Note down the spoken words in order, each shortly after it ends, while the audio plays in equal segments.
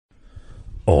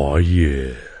Oh,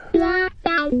 yeah. You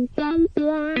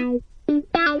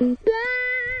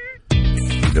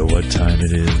know what time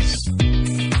it is?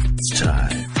 It's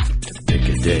time to pick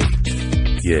a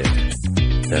date. Yeah,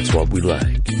 that's what we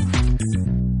like.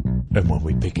 And when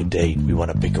we pick a date, we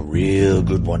want to pick a real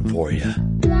good one for you.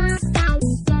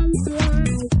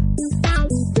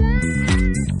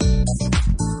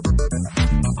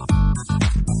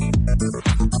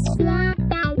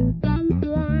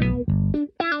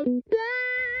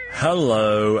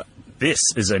 Hello, this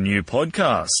is a new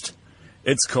podcast.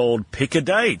 It's called Pick a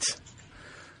Date.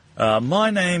 My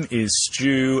name is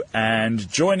Stu, and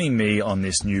joining me on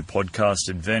this new podcast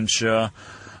adventure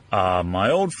are my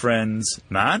old friends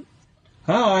Matt.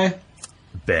 Hi.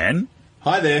 Ben.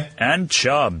 Hi there. And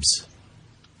Chubbs.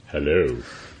 Hello.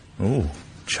 Oh,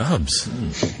 Chubbs.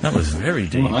 That was very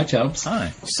deep. Oh, hi, Chubbs.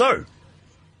 Hi. So,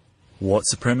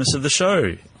 what's the premise of the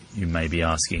show, you may be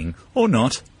asking, or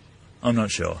not? I'm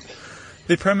not sure.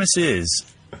 The premise is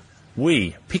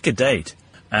we pick a date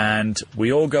and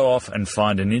we all go off and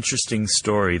find an interesting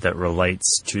story that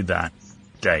relates to that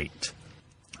date,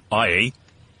 i.e.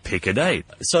 pick a date.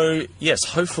 So, yes,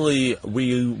 hopefully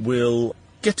we will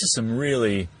get to some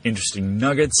really interesting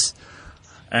nuggets,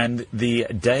 and the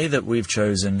day that we've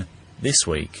chosen this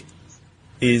week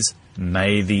is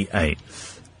May the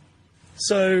 8th.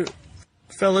 So,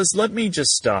 fellas, let me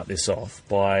just start this off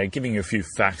by giving you a few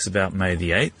facts about May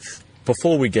the 8th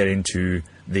before we get into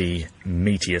the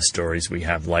meatier stories we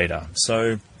have later.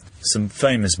 So, some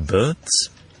famous births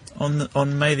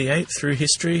on May the 8th through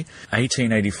history.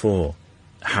 1884,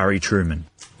 Harry Truman,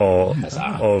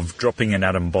 of dropping an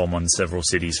atom bomb on several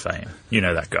cities fame. You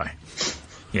know that guy.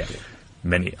 Yeah.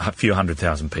 A few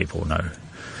 100,000 people know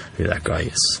who that guy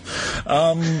is.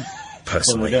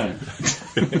 Personally. Well,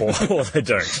 they don't. Or they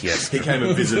don't, yes. He came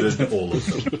and visited all of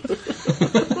them.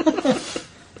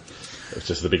 It's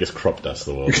just the biggest crop dust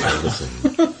the world has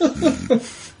ever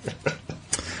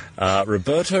seen.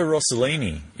 Roberto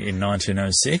Rossellini in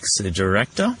 1906, the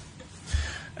director.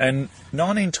 And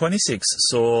 1926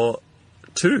 saw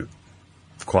two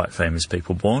quite famous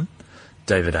people born.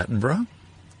 David Attenborough,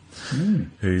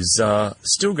 who's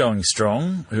still going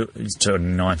strong, who's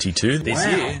turning 92 this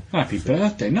year. Happy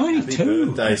birthday, 92. Happy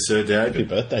birthday, Sir Dave. Happy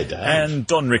birthday, Dave. And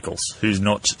Don Rickles, who's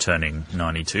not turning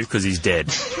 92 because he's dead.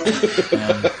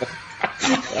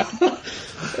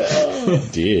 Oh,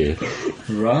 dear.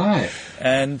 Right.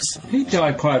 And He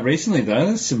died quite recently, though.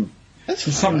 There's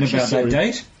something right. about that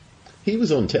date. He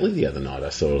was on telly the other night. I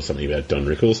saw something about Don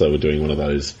Rickles. They were doing one of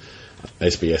those.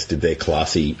 SBS did their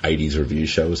classy 80s review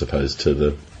show as opposed to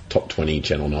the top 20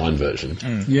 Channel 9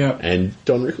 version. Yeah. And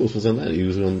Don Rickles was on that. He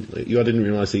was on. I didn't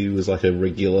realise he was like a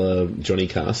regular Johnny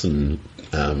Carson.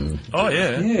 oh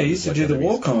yeah, Yeah, he used to do the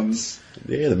walk-ons.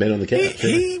 Yeah, the Man on the Couch.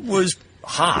 he was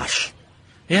harsh.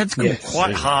 He had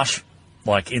quite harsh,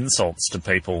 insults to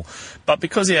people, but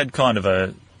because he had kind of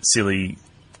a silly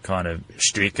kind of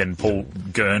shtick and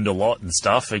gurned a lot and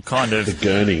stuff, it kind of The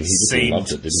gurning. He just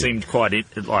loved it, didn't he? seemed quite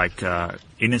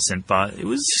innocent, but it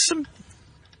was some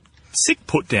sick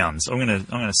put downs. I'm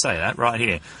gonna say that right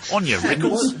here on your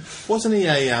Rickles. Wasn't he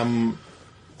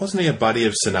a buddy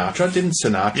of Sinatra? Didn't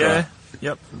Sinatra? Yeah.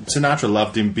 Yep. Sinatra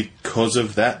loved him because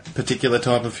of that particular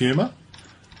type of humour.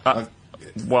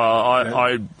 Well,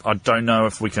 I don't know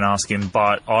if we can ask him,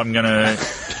 but I'm gonna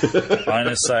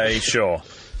say sure.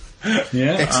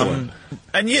 Yeah. Excellent.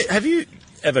 And have you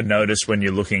ever noticed when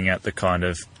you're looking at the kind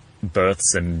of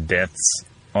births and deaths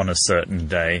on a certain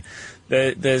day,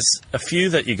 there's a few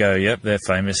that you go, yep, they're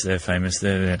famous,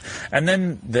 and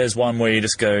then there's one where you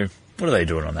just go, what are they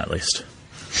doing on that list?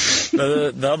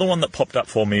 The other one that popped up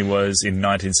for me was in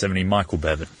 1970, Michael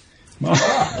Bevan.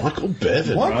 Michael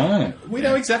Bevan. What? Right. We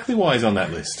know exactly why he's on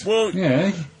that list. Well,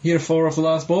 Yeah, he had a 4 off the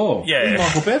last ball. yeah.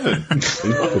 Michael Bevan.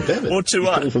 Michael Bevan. Well, to He's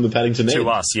us. coming from the Paddington End. To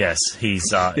us, yes.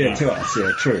 He's Yeah, to us,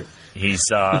 yeah, true. he's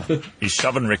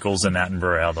shoving Rickles and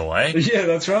Attenborough out of the way. Yeah,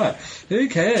 that's right. Who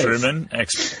cares? Truman,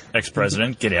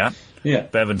 ex-president, get out. Yeah.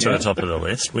 Bevan to the top of the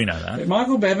list. We know that.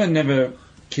 Michael Bevan never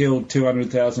killed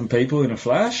 200,000 people in a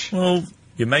flash. Well,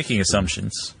 you're making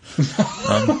assumptions.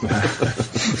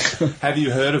 Have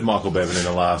you heard of Michael Bevan in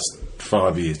the last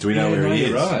 5 years? Do we know where he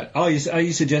is? Right. Oh, are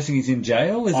you suggesting he's in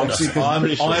jail? Is that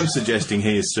because- I'm suggesting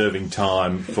he is serving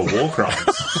time for war crimes.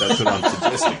 That's what I'm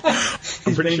suggesting.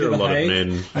 I'm pretty been sure to a The lot of Hague.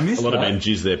 men, I missed that.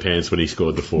 jizzed their pants when he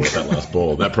scored the 4 at that last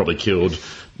ball. That probably killed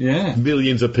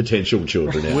millions of potential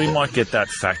children out We there. might get that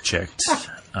fact checked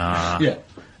Yeah.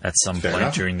 at some Fair point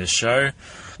enough. during the show.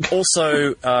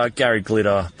 Also, Gary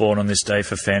Glitter, born on this day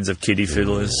for fans of Kiddie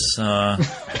Fiddlers.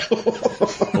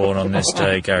 Born on this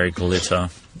day, Gary Glitter.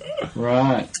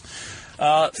 Right.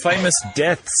 Famous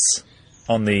deaths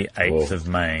on the 8th Oh. of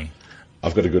May.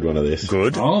 I've got a good one of this.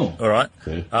 Good. Oh. All right.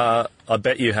 Yeah. I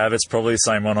bet you have. It's probably the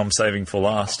same one I'm saving for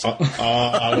last. I'm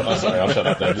sorry, I'll shut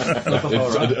up there.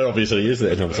 It obviously is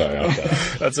then. I'm sorry, I'll shut up.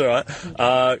 That's all right.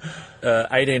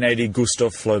 1880,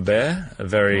 Gustave Flaubert, a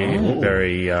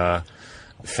very How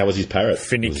was his parrot?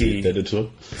 Finicky. Was he indebted to him?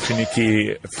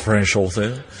 finicky French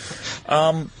author.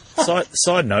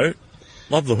 Side note,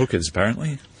 love the hookers,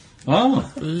 apparently.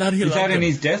 Oh. Bloody Is love that them. in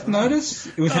his death notice?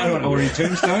 Was that on his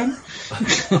tombstone?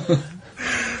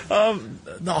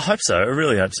 No, I hope so. I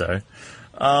really hope so.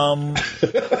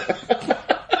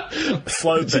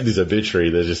 It's in his obituary,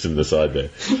 they're just in the side there.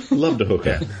 Loved a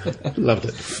hooker. Loved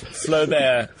it.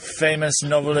 Flaubert, famous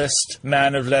novelist,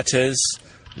 man of letters,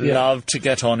 loved to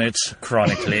get on it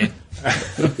chronically.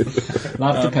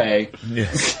 Love to pay.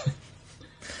 Yes.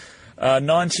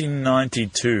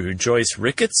 1992, Joyce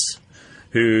Ricketts,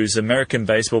 who's an American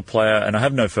baseball player, and I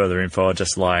have no further info, I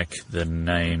just like the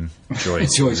name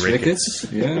Joyce, Joyce Ricketts.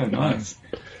 Ricketts. Yeah, nice.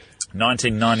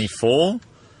 1994,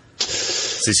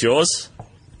 is this yours?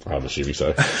 I'm assuming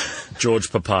so. George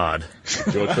Papard.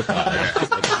 George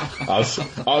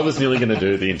Papard. I was nearly going to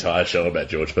do the entire show about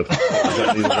George Papard. It was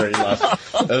only the very last.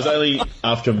 It was only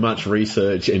after much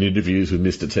research and interviews with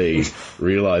Mr. T,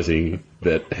 realising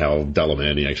that how dull a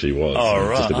man he actually was. Oh, And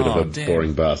right. Just a bit Oh, of a damn.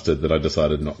 boring bastard that I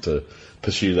decided not to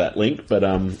pursue that link. But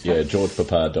yeah, George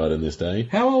Papard died on this day.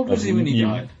 How old was he when he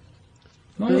died?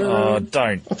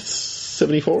 Don't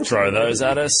 74? throw those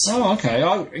at us. Oh, okay.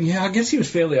 I guess he was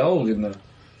fairly old in the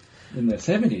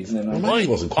 70s. Then. Maybe he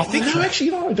wasn't quite. I think- no, actually,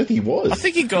 no, I don't think he was. I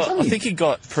think he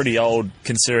got pretty old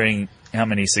considering how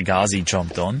many cigars he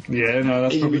chomped on. Yeah, no,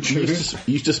 that's probably true.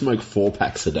 He used to smoke 4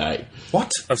 packs a day.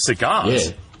 What? Of cigars?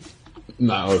 Yeah.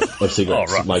 No, of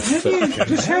cigarettes. Oh, right. Like,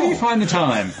 How do you find the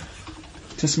time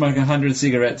to smoke 100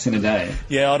 cigarettes in a day?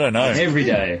 Yeah, I don't know. Every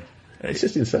day. it's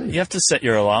just insane. You have to set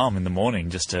your alarm in the morning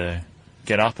just to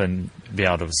get up and be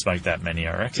able to smoke that many,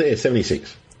 I reckon. So, yeah,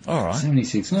 76. All right.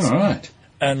 76. All right.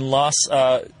 And last,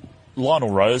 Lionel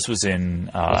Rose was in...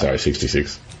 Sorry,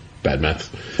 66. Bad maths.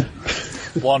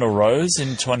 Lionel Rose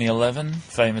in 2011,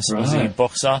 famous Aussie Right.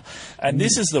 boxer. And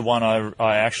this is the one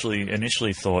I actually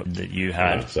initially thought that you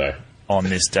had So, on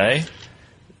this day.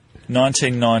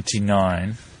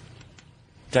 1999,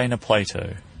 Dana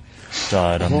Plato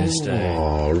died on this day.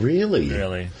 oh, really?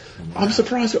 Really. I'm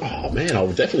surprised. Oh, man, I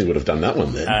definitely would have done that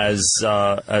one then.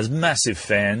 As massive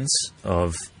fans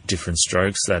of Different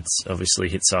Strokes, that's obviously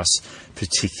hits us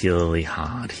particularly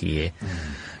hard here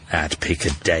at Pick a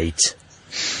Date.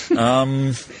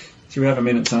 Should we have a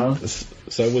minute silence?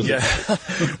 So was Yeah,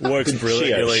 works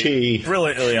brilliantly, she-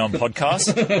 brilliantly on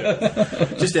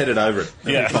podcast. Just edit over it.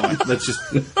 That'll Yeah. be fine. Let's just.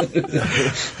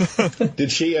 it?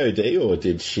 Did she OD or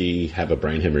did she have a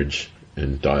brain hemorrhage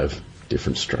and die of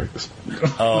different strokes?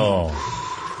 Oh,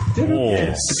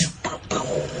 Yes.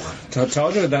 I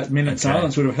told you that minute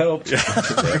silence would have helped.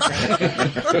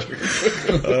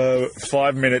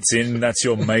 5 minutes in, that's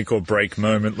your make or break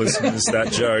moment, listeners.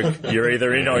 That joke, you're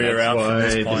either in or you're out from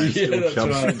this point. Yeah, that's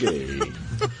right. Game.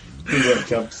 Good work,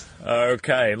 Chubbs.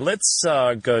 Okay, let's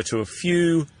go to a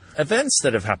few events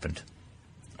that have happened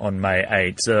on May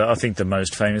 8th. I think the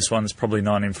most famous one is probably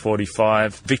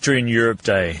 1945, Victory in Europe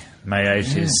Day. May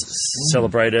 8th is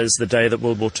celebrated as the day that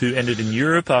World War II ended in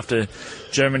Europe after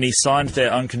Germany signed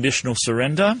their unconditional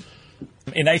surrender.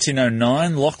 In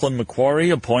 1809, Lachlan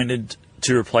Macquarie appointed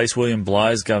to replace William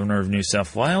Bligh as Governor of New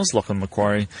South Wales. Lachlan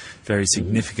Macquarie, very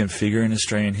significant figure in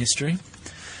Australian history.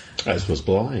 As was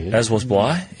Bligh. Yeah. As was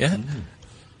Bligh, yeah.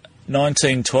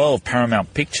 1912,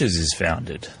 Paramount Pictures is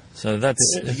founded. So that's,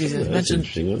 Yeah, that's imagine,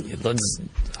 interesting, isn't it? that's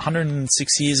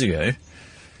 106 years ago.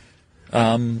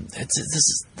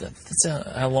 That's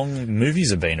how long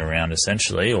movies have been around,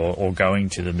 essentially, or going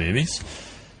to the movies.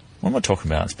 What am I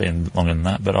talking about? It's been longer than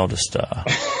that, but I'll just I'll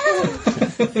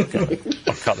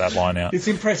cut that line out. It's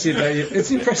impressive.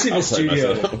 It's impressive. The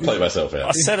studio. I'll play myself out.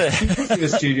 I said it. The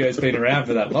studio's been around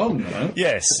for that long, though.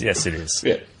 Yes, it is.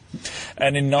 Yeah.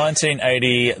 And in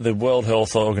 1980, the World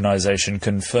Health Organization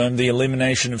confirmed the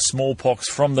elimination of smallpox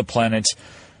from the planet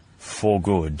for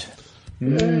good.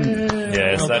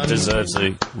 Yes, that deserves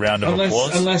a round of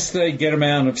applause. Unless they get them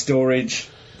out of storage,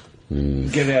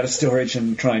 get it out of storage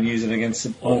and try and use it against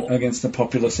the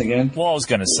populace again. Well, I was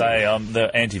going to say,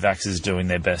 the anti-vaxxers doing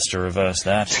their best to reverse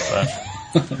that,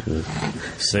 but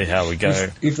see how we go.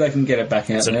 If they can get it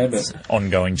back out there, It's but an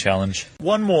ongoing challenge.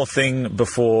 One more thing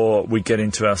before we get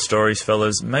into our stories,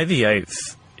 fellas. May the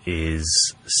 8th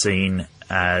is seen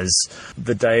as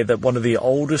the day that one of the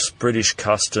oldest British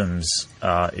customs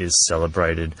is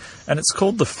celebrated, and it's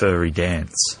called the Furry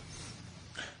Dance.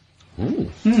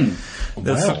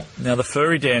 Wow. Now, the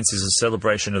furry dance is a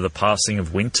celebration of the passing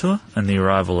of winter and the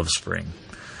arrival of spring.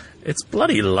 It's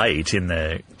bloody late in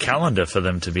the calendar for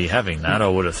them to be having that, I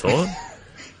would have thought.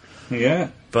 Yeah.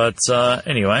 But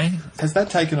anyway, Has that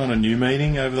taken on a new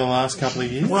meaning over the last couple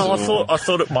of years? well, or- I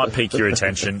thought it might pique your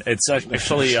attention. It's actually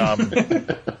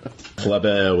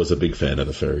Flaubert was a big fan of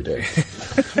the furry dance.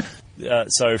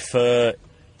 so for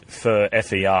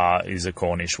FER is a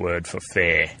Cornish word for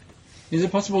fair. Is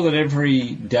it possible that every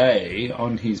day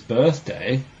on his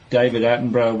birthday, David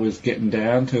Attenborough was getting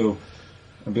down to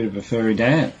a bit of a furry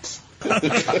dance?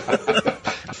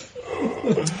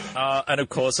 And of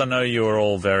course, I know you're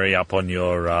all very up on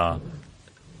your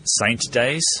saint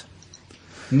days.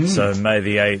 So May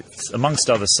the 8th, amongst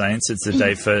other saints, it's the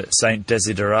day for Saint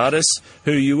Desideratus,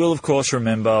 who you will, of course,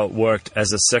 remember worked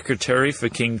as a secretary for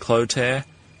King Clotaire.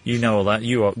 You know all that.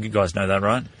 You guys know that,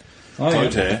 right? Oh, yeah.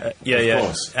 Clotaire? yeah, Of yeah.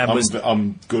 course. And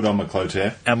I'm good on my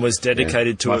Clotaire. And was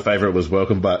dedicated to My a... favourite was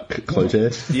Welcome Back,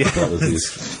 Clotaire. Yeah. That was his.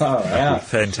 Far out.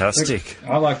 Fantastic.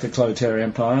 I like the Clotaire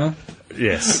Empire.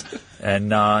 Yes.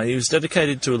 And he was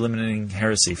dedicated to eliminating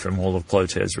heresy from all of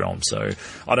Clotaire's realm. So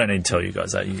I don't need to tell you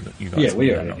guys that. You guys Yeah, we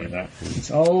know already that. knew that. It's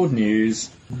old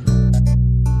news.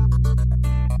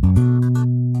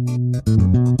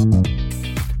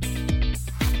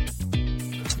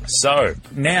 So,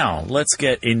 now let's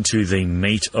get into the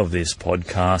meat of this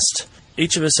podcast.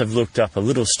 Each of us have looked up a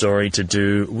little story to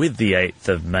do with the 8th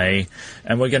of May,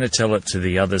 and we're going to tell it to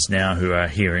the others now who are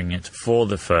hearing it for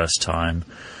the first time.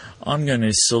 I'm going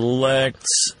to select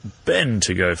Ben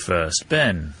to go first.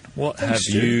 Ben, what have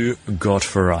Stu. you got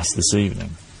for us this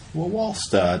evening? Well,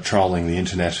 whilst trolling the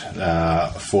internet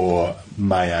for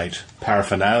May 8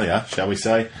 paraphernalia, shall we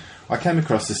say, I came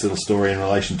across this little story in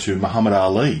relation to Muhammad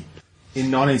Ali. In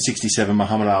 1967,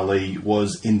 Muhammad Ali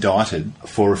was indicted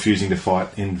for refusing to fight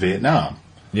in Vietnam.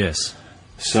 Yes.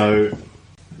 So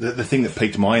the thing that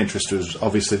piqued my interest was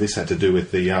obviously this had to do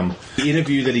with the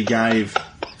interview that he gave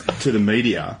to the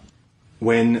media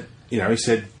when, he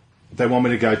said, they want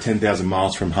me to go 10,000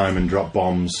 miles from home and drop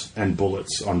bombs and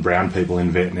bullets on brown people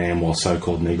in Vietnam while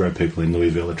so-called Negro people in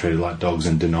Louisville are treated like dogs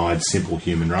and denied simple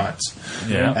human rights.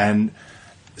 Yeah. And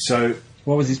so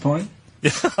What was his point?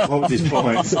 what was his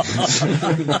point?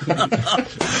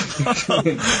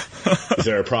 Is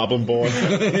there a problem, boy?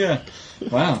 Yeah.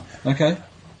 Wow. Okay.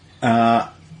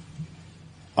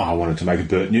 I wanted to make a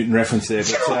Bert Newton reference there,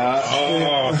 but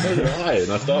Right,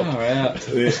 and I thought, All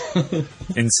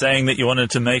right. In saying that you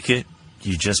wanted to make it,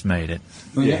 you just made it.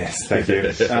 yes, thank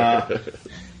you.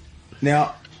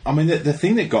 Now, I mean, the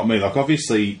thing that got me, like,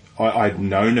 obviously, I'd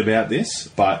known about this,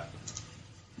 but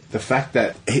the fact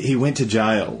that he went to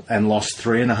jail and lost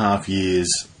 3.5 years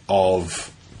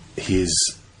of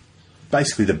his,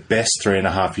 basically the best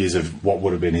 3.5 years of what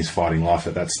would have been his fighting life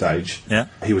at that stage. Yeah.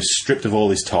 He was stripped of all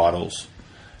his titles,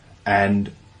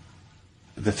 and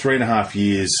the 3.5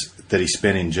 years that he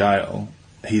spent in jail,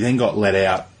 he then got let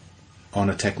out on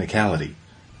a technicality,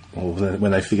 or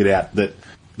when they figured out that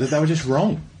they were just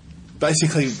wrong.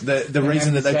 Basically, the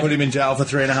reason that they put him in jail for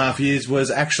 3.5 years was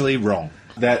actually wrong.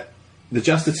 That the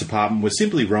Justice Department was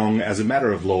simply wrong as a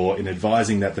matter of law in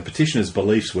advising that the petitioner's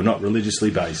beliefs were not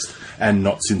religiously based and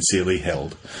not sincerely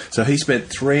held. So he spent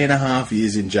 3.5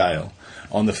 years in jail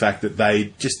on the fact that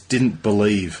they just didn't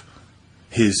believe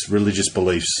his religious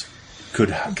beliefs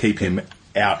could keep him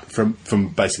out from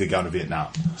basically going to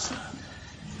Vietnam.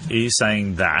 Are you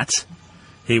saying that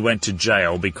he went to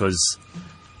jail because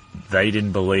they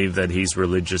didn't believe that his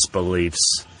religious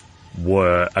beliefs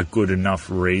were a good enough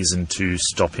reason to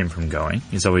stop him from going?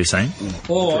 Is that what you're saying?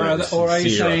 Or are you Sincere, I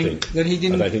saying think. that he I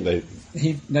didn't? don't think they...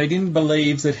 They didn't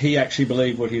believe that he actually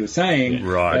believed what he was saying.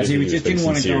 Right. As he I didn't think just he was didn't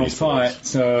want to sincere go in and his fight, beliefs.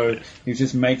 so he was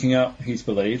just making up his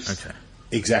beliefs. Okay.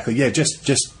 Exactly, yeah, just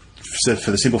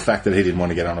for the simple fact that he didn't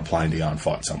want to get on a plane to go and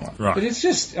fight someone. Right. But it's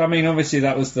just, I mean, obviously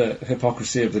that was the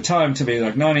hypocrisy of the time to be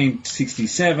like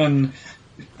 1967,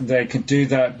 they could do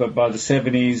that, but by the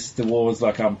 70s, the war was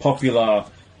like unpopular.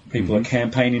 People are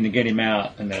campaigning to get him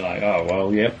out, and they're like, oh,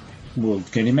 well, yep, we'll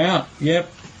get him out. Yep,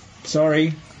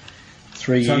 sorry.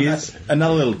 3 So years.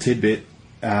 another little tidbit,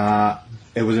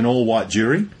 it was an all-white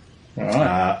jury,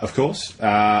 Right. of course,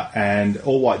 and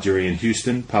all-white jury in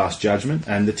Houston passed judgment,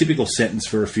 and the typical sentence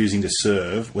for refusing to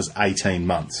serve was 18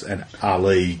 months, and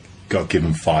Ali got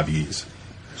given 5 years.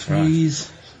 Jeez.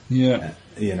 Yeah.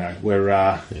 You know, we're...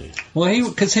 Well, I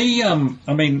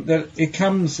mean,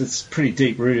 it's pretty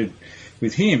deep rooted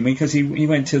with him because he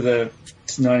went to the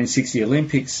 1960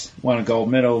 Olympics, won a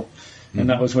gold medal, and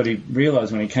that was what he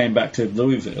realised when he came back to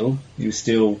Louisville. He was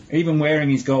still, even wearing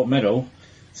his gold medal,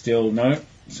 still, no,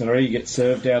 Sorry, you get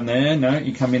served down there. No,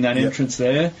 you come in that entrance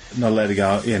there. Not allowed to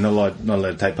go. Yeah, not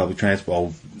allowed to take public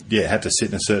transport. Had to sit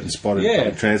in a certain spot in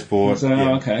public transport. So,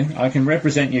 okay, I can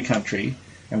represent your country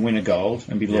and win a gold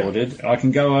and be lauded. I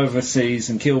can go overseas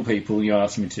and kill people, you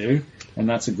ask me to, and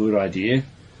that's a good idea,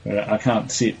 but I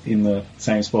can't sit in the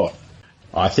same spot.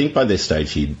 I think by this stage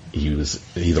he was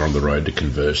either on the road to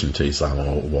conversion to Islam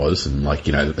or was, and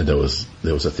there was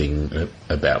a thing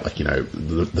about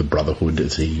the brotherhood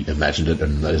as he imagined it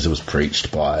and as it was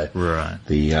preached by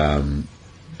the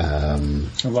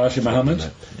Elijah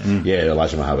Muhammad.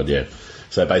 Elijah Muhammad. Yeah.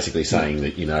 So basically saying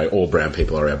that all brown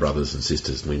people are our brothers and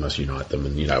sisters and we must unite them,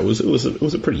 and it was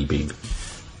a pretty big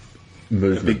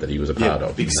movement that he was a part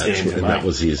of. Big stand, and that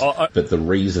was his. But the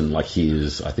reason, I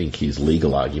think his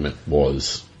legal argument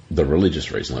was the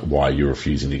religious reason. Like, why are you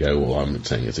refusing to go? Well, I'm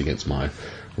saying it's against my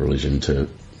religion to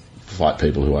fight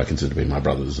people who I consider to be my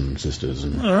brothers and sisters.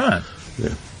 And, all right.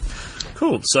 Yeah.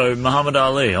 Cool. So Muhammad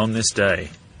Ali on this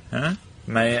day,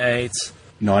 May 8th,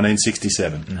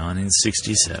 1967.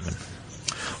 1967.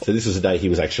 So this was the day he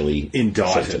was actually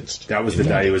indicted. Sentenced. That was the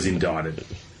day he was indicted.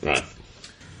 Right.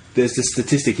 There's the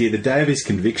statistic here. The day of his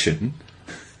conviction,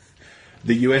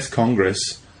 the US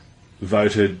Congress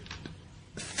voted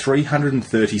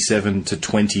 337 to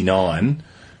 29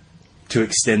 to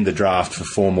extend the draft for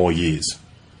 4 more years.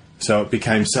 So it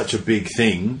became such a big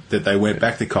thing that they went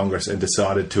back to Congress and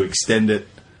decided to extend it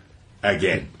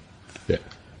again. Yeah.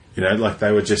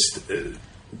 They were just, they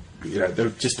were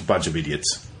just a bunch of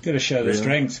idiots. Got to show the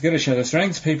strengths. Got to show the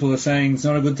strengths. People are saying it's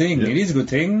not a good thing. It is a good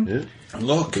thing. Yeah.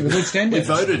 Look, we'll extend it. We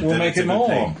voted. We'll make it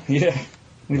more. Yeah,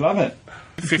 we love it.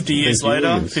 50 years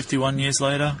later, 51 years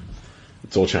later,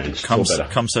 it's all changed. It's all better.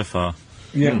 Come so far.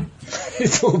 Yeah,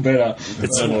 it's all better.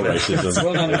 It's all more racism.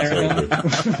 Well done,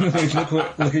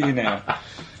 America. Look at you now.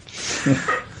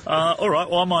 All right.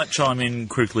 Well, I might chime in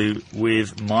quickly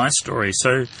with my story.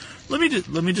 So, let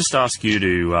me just ask you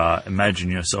to imagine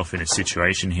yourself in a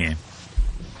situation here.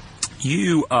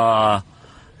 You are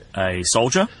a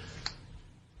soldier.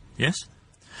 Yes.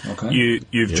 Okay.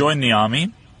 You've joined the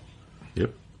army.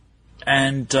 Yep.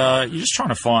 And you're just trying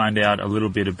to find out a little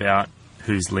bit about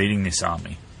who's leading this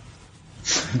army.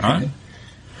 Right?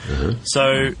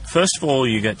 So, first of all,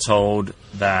 you get told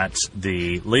that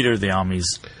the leader of the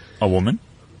army's a woman.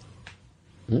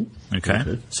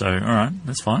 Okay. So, all right,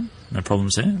 that's fine. No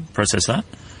problems there. Process that.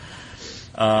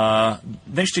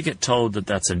 Next, you get told that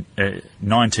that's a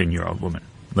 19-year-old woman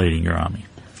leading your army.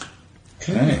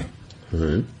 Okay.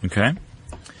 Okay.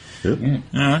 Yep. Yeah.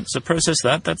 All right. So process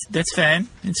that. That's fine.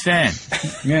 It's fine.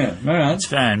 Yeah. All right. It's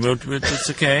fine. It's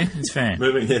okay. It's fine.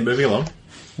 Moving along.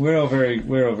 We're all very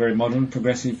modern,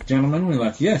 progressive gentlemen. We're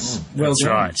like, yes, well That's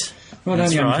done. right. Well done,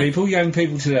 That's young right. people. Young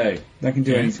people today, they can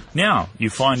do anything. Now you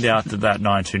find out that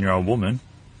 19-year-old woman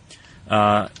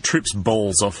trips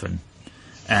balls often,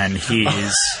 and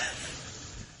hears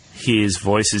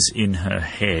voices in her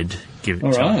head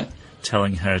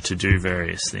telling her to do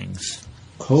various things.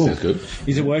 Cool. Sounds good.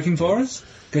 Is it working for us?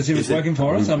 Because if it's working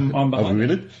for us, I'm behind. Are we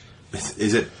in it?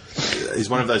 Is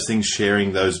one of those things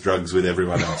sharing those drugs with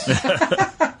everyone else?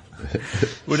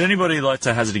 Would anybody like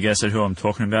to hazard a guess at who I'm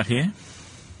talking about here?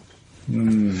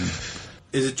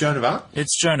 Is it Joan of Arc?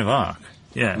 It's Joan of Arc.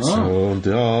 Yes. Oh,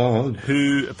 dog.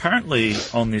 Who apparently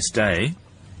on this day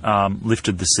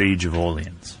lifted the siege of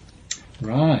Orleans.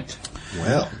 Right.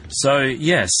 Well, So,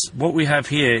 yes, what we have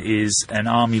here is an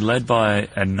army led by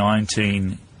a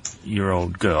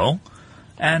 19-year-old girl,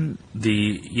 and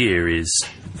the year is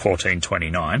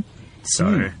 1429.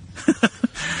 So,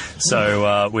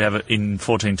 we have in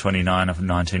 1429 a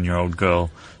 19-year-old girl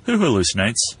who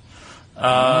hallucinates,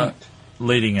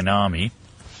 leading an army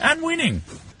and winning.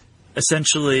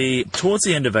 Essentially, towards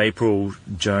the end of April,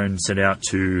 Joan set out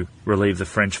to relieve the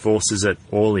French forces at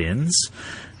Orleans,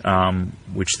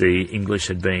 which the English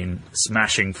had been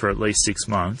smashing for at least 6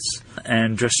 months.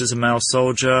 And dressed as a male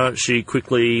soldier, she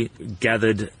quickly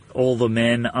gathered all the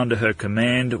men under her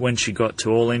command. When she got to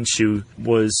Orleans, she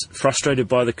was frustrated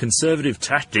by the conservative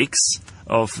tactics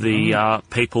of the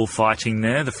people fighting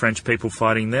there, the French people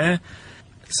fighting there.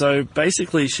 So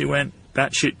basically, she went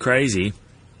batshit crazy,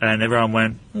 and everyone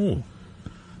went, "Oh,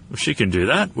 well, she can do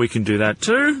that. We can do that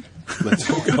too." let's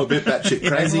all go a bit batshit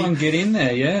crazy. Everyone get in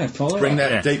there, yeah. Follow Bring it.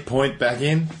 that deep point back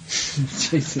in.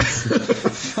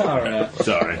 Jesus. All right.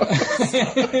 Sorry.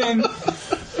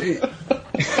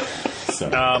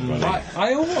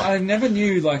 I never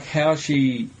knew how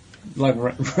she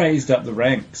raised up the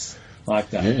ranks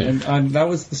like that, and that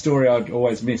was the story I'd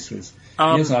always miss. Was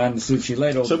yes, I understood she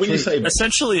led all. So the when you troops. say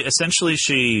Essentially,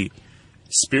 she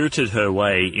spirited her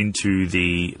way into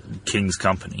the king's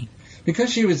company.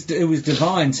 because it was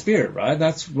divine spirit, right?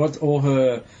 That's what all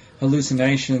her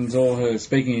hallucinations, all her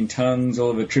speaking in tongues, all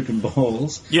of her tripping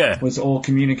balls, was all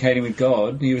communicating with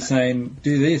God. He was saying,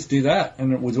 do this, do that,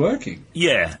 and it was working.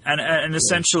 Yeah, and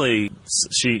essentially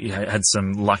she had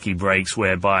some lucky breaks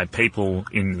whereby people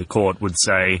in the court would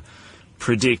say,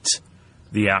 predict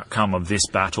the outcome of this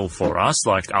battle for us,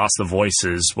 like ask the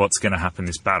voices what's going to happen in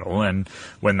this battle, and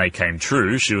when they came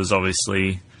true, she was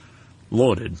obviously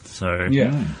lauded. So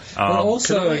yeah. But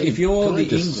also, if you're the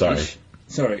English...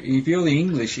 if you're the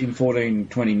English in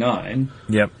 1429...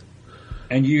 Yep.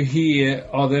 And you hear,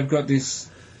 they've got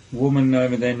this woman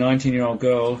over there, 19-year-old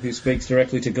girl, who speaks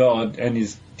directly to God and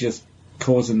is just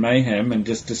causing mayhem and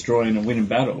just destroying and winning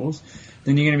battles,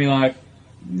 then you're going to be like,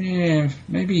 yeah,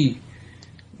 maybe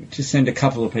just send a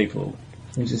couple of people.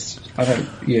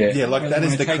 Yeah, that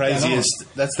is the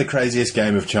craziest. That's the craziest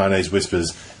game of Chinese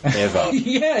whispers ever.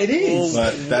 Yeah, it is.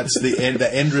 But that's the end.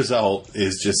 The end result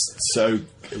is just so.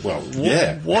 Well,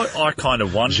 What I kind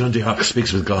of wonder. Jean d'Arc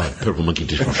speaks with God. Purple monkey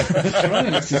dishwasher. That's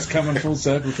right. It's just coming full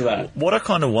circle to that. What I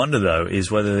kind of wonder though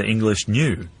is whether the English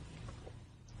knew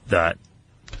that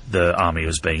the army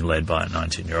was being led by a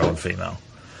 19-year-old female,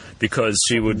 because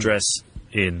she would dress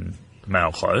in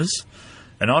male clothes.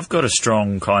 And I've got a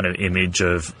strong kind of image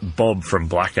of Bob from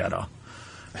Blackadder.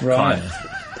 Right. Kind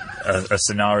of a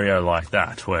scenario like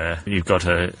that, where you've got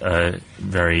a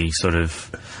very sort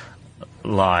of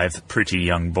lithe, pretty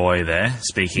young boy there,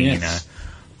 speaking in a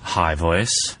high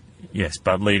voice. Yes,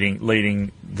 but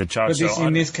leading the charge. But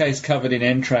in this case, covered in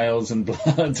entrails and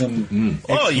blood and.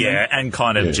 Oh yeah, and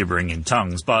kind of gibbering in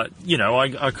tongues. But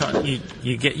I can't.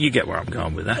 You get where I'm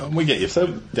going with that. We get you.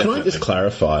 So can I just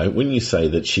clarify? When you say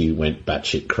that she went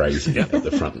batshit crazy at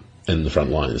the front in the front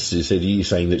lines, are you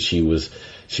saying that she was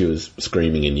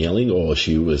screaming and yelling, or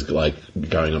she was like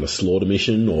going on a slaughter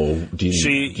mission, or do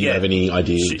you have any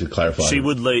idea to clarify? She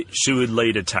would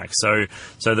lead attacks. So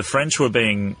the French were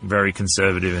being very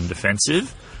conservative and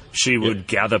defensive. She would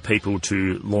gather people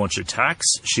to launch attacks.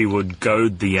 She would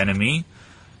goad the enemy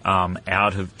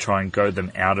try and goad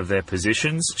them out of their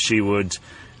positions. She would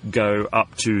go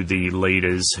up to the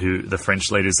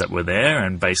French leaders that were there,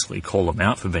 and basically call them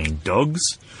out for being dogs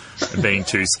and being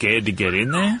too scared to get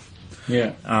in there.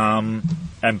 Yeah.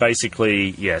 And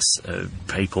basically,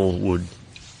 people would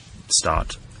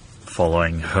start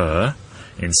following her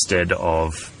instead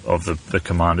of the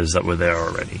commanders that were there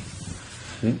already.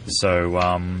 So,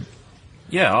 I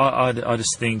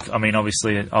just think. I mean,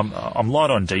 obviously, I'm light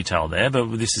on detail there,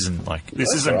 but this isn't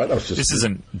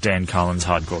Dan Carlin's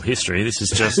hardcore history. This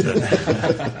is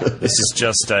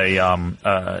just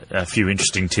a few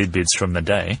interesting tidbits from the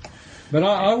day. But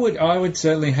I would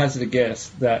certainly hazard a guess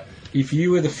that if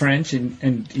you were the French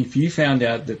and if you found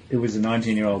out that it was a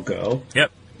 19-year-old girl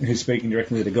who's speaking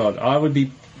directly to God, I'd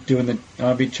be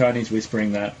Chinese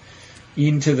whispering that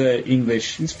into the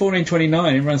English. It's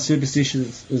 1429. Everyone's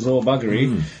superstitious as all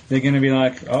buggery. They're going to be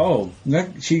like,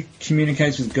 she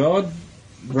communicates with God,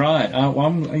 right? I don't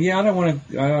want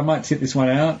to. I might sit this one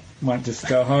out. Might just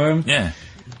go home. Yeah.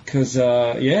 Because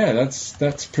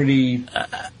that's pretty.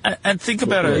 And think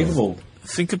about believable.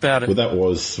 Think about it. Well, that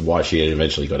was why she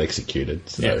eventually got executed.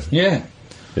 So. Yeah.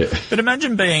 But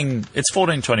imagine it's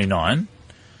 1429.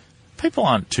 People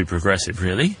aren't too progressive,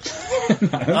 really.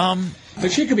 No.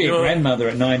 But she could be a grandmother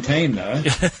at 19, though.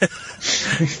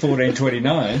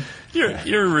 1429.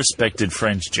 You're a respected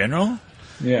French general.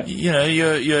 Yeah.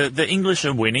 You're the English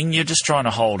are winning. You're just trying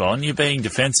to hold on. You're being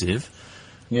defensive.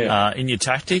 Yeah. In your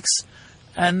tactics,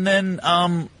 and then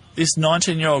this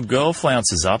 19-year-old girl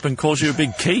flounces up and calls you a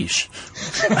big quiche.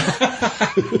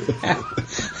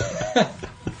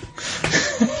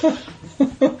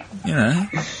 Yeah.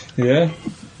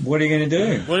 What are you going to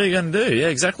do? What are you going to do? Yeah,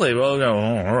 exactly. Well, go,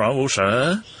 all right, we'll show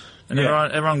her. And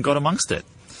everyone got amongst it.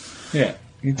 Yeah.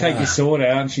 You take your sword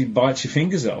out and she bites your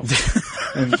fingers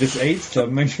off and just eats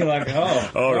them, and you're like,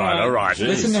 all right.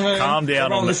 Listen to her. Calm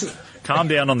down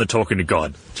on the talking to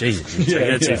God. Jesus, you're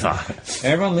taking it too far.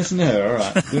 Everyone listen to her. All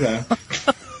right. Good on.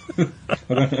 I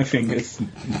don't know fingers.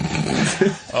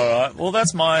 All right. Well,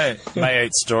 that's my May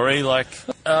 8th story. Let's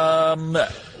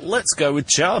go with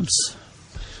Chubbs.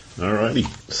 Alrighty.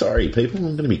 Sorry, people.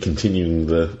 I'm going to be continuing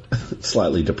the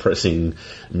slightly depressing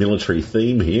military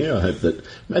theme here. I hope that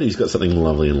Maddie's got something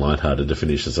lovely and lighthearted to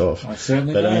finish us off. I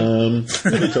certainly do.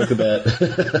 Let me talk about...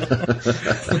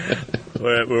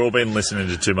 We've all been listening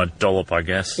to too much dollop, I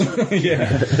guess.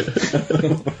 Yeah.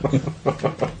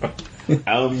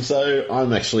 So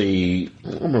I'm actually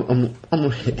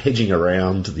I'm hedging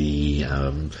around the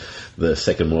the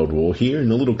Second World War here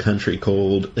in a little country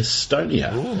called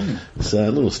Estonia. So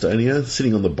little Estonia,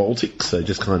 sitting on the Baltic, so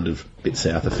just kind of a bit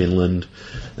south of Finland,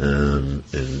 and,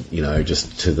 you know,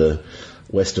 just to the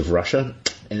west of Russia.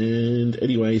 And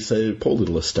anyway, so poor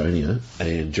little Estonia,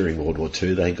 and during World War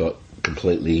II, they got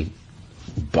completely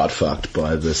butt-fucked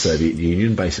by the Soviet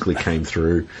Union, basically came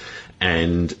through,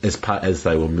 and as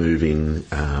they were moving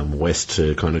west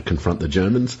to kind of confront the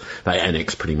Germans, they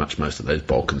annexed pretty much most of those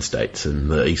Balkan states and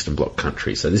the Eastern Bloc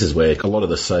countries. So this is where a lot of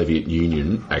the Soviet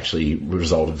Union actually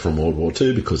resulted from World War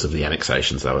II because of the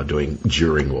annexations they were doing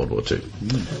during World War II.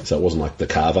 So it wasn't like the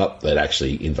carve-up, they'd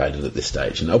actually invaded at this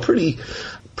stage. And they were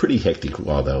pretty hectic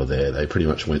while they were there. They pretty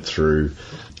much went through,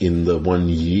 in the 1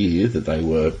 year that they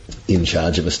were in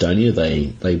charge of Estonia,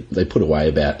 they put away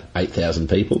about 8,000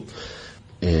 people.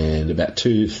 And about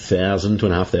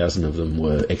 2,500 of them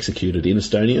were executed in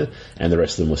Estonia, and the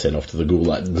rest of them were sent off to the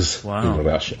gulags in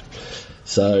Russia.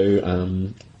 So,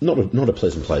 not a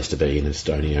pleasant place to be in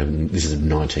Estonia. And this is in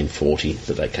 1940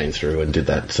 that they came through and did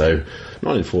that. So,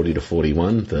 1940 to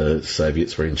 41, the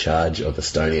Soviets were in charge of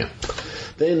Estonia.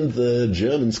 Then the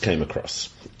Germans came across.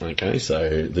 Okay,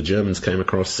 so the Germans came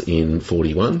across in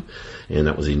 41, and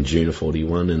that was in June of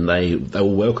 41, and they were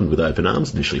welcomed with open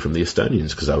arms initially from the Estonians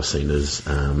because they were seen as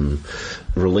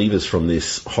relievers from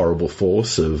this horrible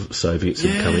force of Soviets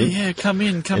who'd come in. Yeah, come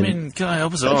in. God, I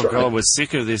was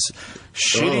sick of this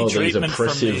shitty treatment from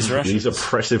these Russians. These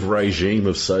oppressive regime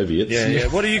of Soviets. Yeah.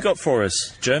 What do you got for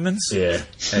us, Germans? Yeah,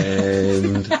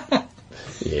 and...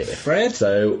 Yeah, Fred?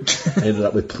 So ended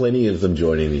up with plenty of them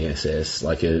joining the SS.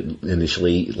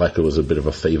 Initially, it was a bit of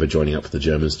a fever joining up with the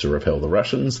Germans to repel the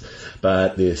Russians,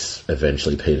 but this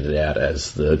eventually petered out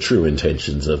as the true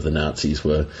intentions of the Nazis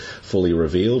were fully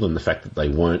revealed, and the fact that they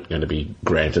weren't going to be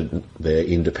granted their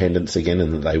independence again,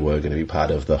 and that they were going to be part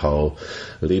of the whole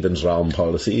Lebensraum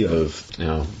policy of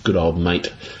our good old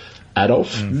mate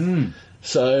Adolf.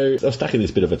 So they were stuck in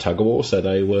this bit of a tug-of-war, so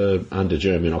they were under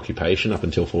German occupation up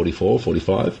until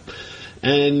 45.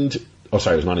 And, it was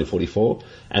 1944,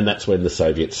 and that's when the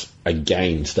Soviets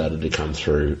again started to come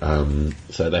through.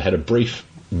 So they had a brief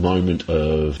moment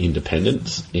of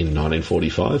independence in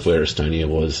 1945, where Estonia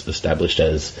was established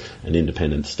as an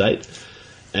independent state.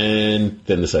 And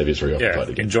then the Soviets reoccupied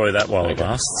again. Enjoy that while it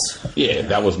lasts. Yeah,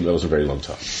 that was a very long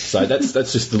time. So that's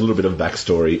just a little bit of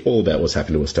backstory, all about what's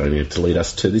happened to Estonia, to lead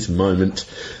us to this moment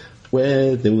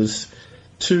where there was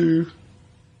two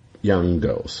young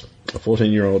girls, a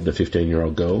 14-year-old and a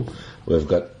 15-year-old girl. We've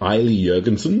got Aili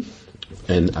Jurgensen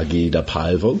and Agida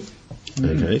Pavel.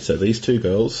 Okay, so these two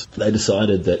girls, they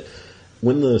decided that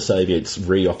when the Soviets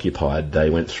reoccupied, they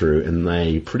went through and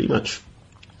they pretty much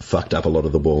fucked up a lot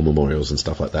of the war memorials and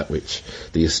stuff like that, which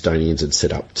the Estonians had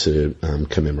set up to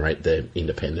commemorate their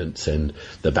independence and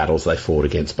the battles they fought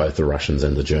against both the Russians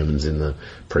and the Germans in the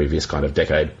previous kind of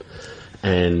decade.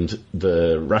 And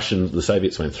the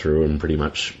Soviets went through and pretty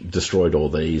much destroyed all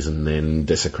these, and then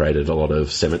desecrated a lot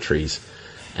of cemeteries,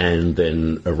 and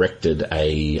then erected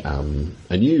a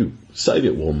new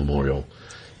Soviet war memorial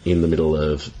in the middle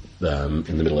of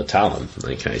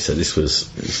Tallinn. Okay, so this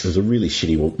was a really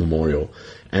shitty memorial,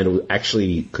 and it was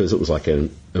actually, because it was like a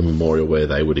memorial where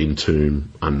they would entomb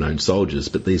unknown soldiers,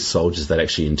 but these soldiers that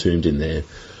actually entombed in there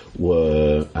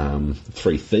were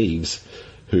three thieves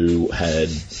who had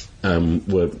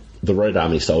the Red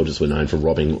Army soldiers were known for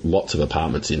robbing lots of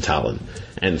apartments in Tallinn,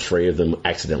 and three of them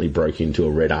accidentally broke into a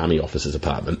Red Army officer's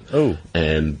apartment. Oh.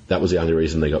 And that was the only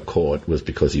reason they got caught, was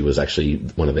because he was actually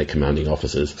one of their commanding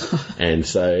officers. And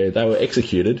so they were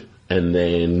executed and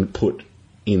then put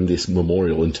in this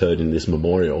memorial, interred in this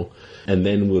memorial, and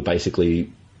then were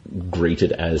basically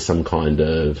greeted as some kind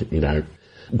of,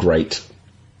 great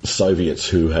Soviets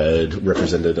who had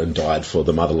represented and died for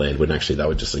the motherland, when actually they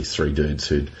were just these three dudes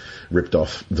who'd ripped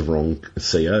off the wrong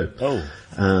CO.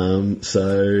 Oh.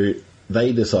 So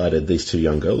they decided, these two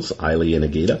young girls, Aili and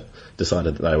Agida,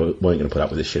 decided that they weren't going to put up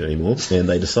with this shit anymore, and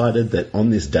they decided that on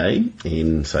this day,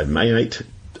 in, May 8,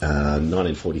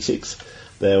 1946,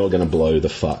 they were going to blow the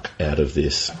fuck out of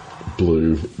this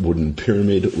blue wooden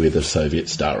pyramid with a Soviet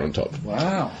star on top.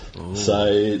 Wow. Ooh.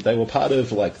 So they were part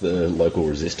of the local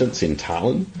resistance in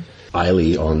Tallinn.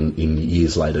 Aili, in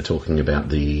years later, talking about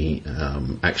the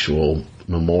actual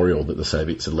memorial that the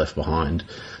Soviets had left behind,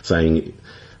 saying,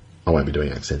 I won't be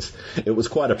doing accents, it was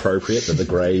quite appropriate that the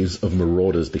graves of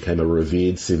marauders became a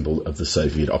revered symbol of the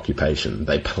Soviet occupation.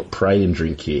 They pray and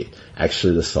drink here,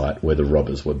 actually the site where the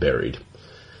robbers were buried.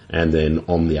 And then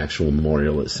on the actual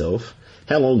memorial itself,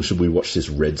 how long should we watch this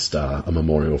red star, a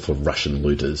memorial for Russian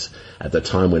looters, at the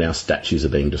time when our statues are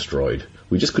being destroyed?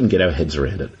 We just couldn't get our heads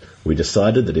around it. We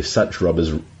decided that if such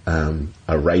robbers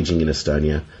are raging in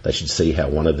Estonia, they should see how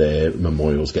one of their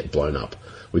memorials get blown up.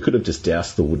 We could have just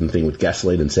doused the wooden thing with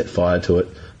gasoline and set fire to it,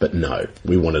 but no,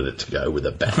 we wanted it to go with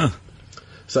a bang.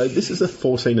 So this is a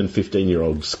 14 and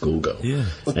 15-year-old schoolgirl,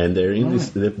 and they're in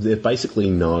this. They're basically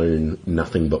known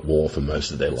nothing but war for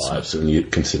most of their lives. When you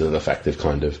consider the fact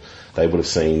they would have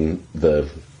seen the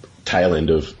tail end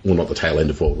of, well, not the tail end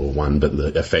of World War One, but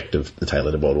the effect of the tail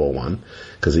end of World War One,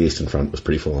 because the Eastern Front was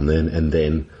pretty full on then, and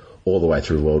then all the way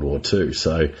through World War Two.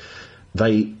 So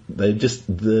they just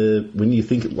when you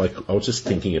think, like, I was just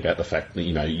thinking about the fact that,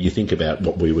 you think about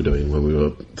what we were doing when we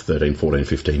were 13, 14,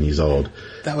 15 years old.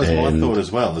 That was my thought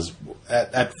as well.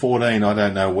 At 14, I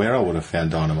don't know where I would have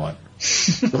found dynamite.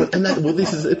 But not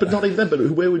even that.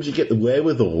 But where would you get the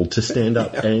wherewithal to stand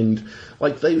up and,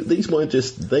 like, these weren't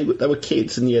just they were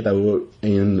kids, and they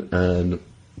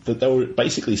were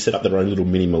basically set up their own little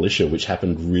mini militia, which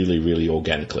happened really, really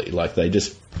organically. Like, they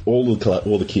just all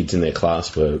the kids in their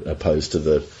class were opposed to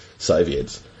the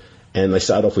Soviets, and they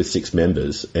started off with 6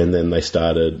 members, and then they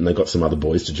got some other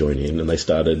boys to join in, and they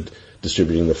started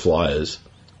distributing the flyers.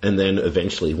 And then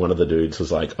eventually one of the dudes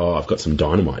was like, "Oh, I've got some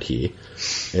dynamite here,"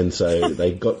 and so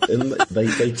they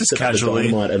just set up the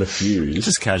dynamite and a fuse,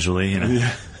 just casually,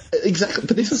 Exactly,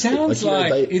 but this sounds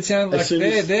like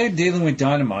they're dealing with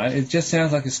dynamite. It just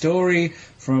sounds like a story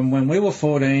from when we were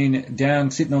 14,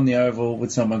 down sitting on the Oval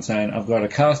with someone saying, "I've got a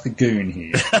cask of goon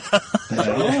here."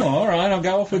 All right, I'll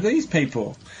go off with these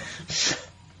people.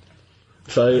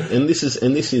 So, and this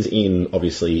is in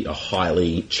obviously a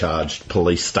highly charged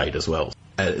police state as well.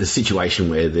 A situation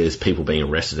where there's people being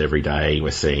arrested every day.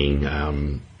 We're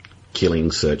seeing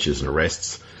killings, searches, and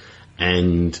arrests,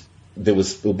 and it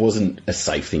wasn't a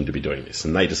safe thing to be doing this,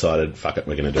 and they decided, fuck it,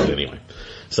 we're going to do it anyway.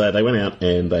 So they went out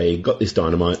and they got this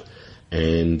dynamite,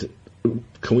 and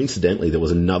coincidentally there was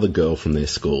another girl from their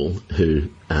school who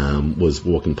was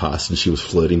walking past, and she was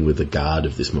flirting with the guard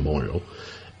of this memorial,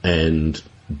 and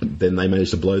then they managed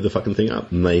to blow the fucking thing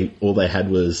up, and all they had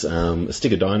was a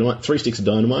stick of dynamite, 3 sticks of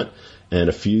dynamite, and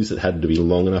a fuse that had to be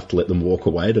long enough to let them walk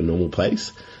away at a normal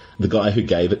pace. The guy who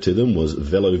gave it to them was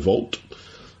Velo Volt,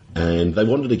 and they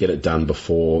wanted to get it done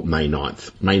before May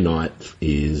 9th. May 9th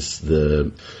is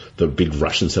the big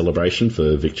Russian celebration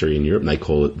for victory in Europe, and they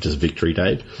call it just Victory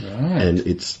Day. Right. And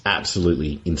it's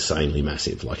absolutely insanely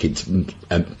massive. Like,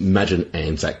 imagine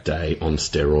Anzac Day on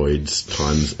steroids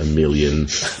times a million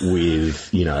with,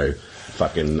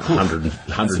 fucking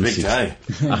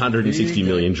 160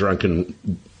 million drunken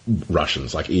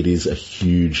Russians. Like, it is a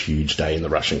huge, huge day in the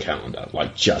Russian calendar.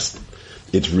 Like,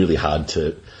 it's really hard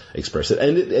to express it.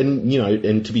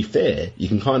 And to be fair, you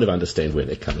can kind of understand where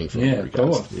they're coming from. Yeah, of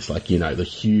course. It's like, the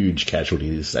huge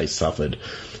casualties they suffered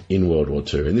in World War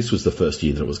II. And this was the first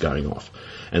year that it was going off.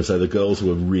 And so the girls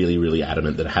were really, really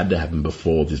adamant that it had to happen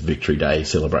before this Victory Day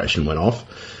celebration went off.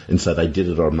 And so they did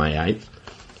it on May 8th.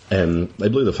 And they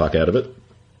blew the fuck out of it.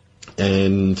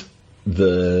 And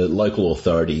the local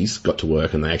authorities got to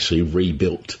work, and they actually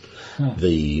rebuilt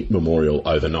the memorial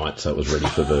overnight, so it was ready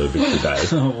for the Victory Day.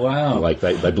 Oh, wow. Like,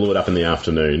 they blew it up in the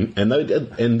afternoon, and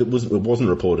it wasn't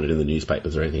reported in the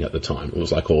newspapers or anything at the time. It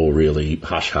was like all really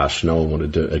hush-hush. No one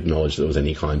wanted to acknowledge there was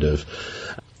any kind of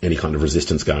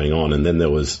resistance going on. And then there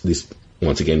was this,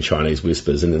 once again, Chinese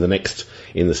whispers, and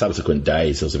in the subsequent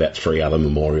days, there was about 3 other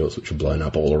memorials which were blown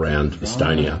up all around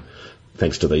Estonia,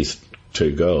 thanks to these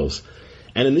 2 girls.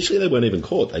 And initially they weren't even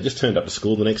caught. They just turned up to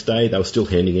school the next day. They were still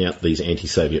handing out these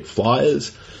anti-Soviet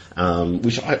flyers,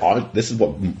 which this is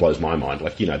what blows my mind.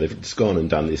 Like, they've just gone and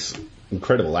done this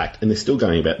incredible act, and they're still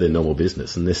going about their normal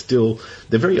business, and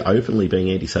they're very openly being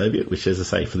anti-Soviet, which, as I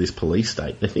say, for this police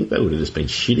state, they think they would have just been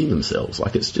shitting themselves.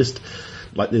 Like, it's just,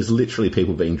 like, there's literally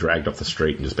people being dragged off the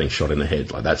street and just being shot in the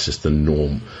head. Like, that's just the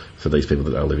norm for these people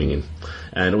that they're living in.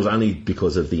 And it was only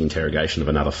because of the interrogation of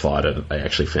another fighter that they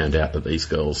actually found out that these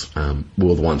girls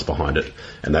were the ones behind it,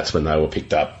 and that's when they were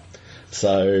picked up.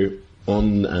 So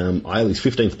on Ailey's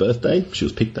 15th birthday, she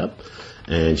was picked up,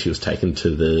 and she was taken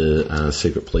to the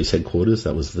secret police headquarters.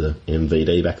 That was the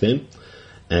MVD back then.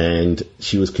 And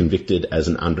she was convicted as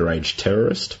an underage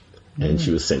terrorist, and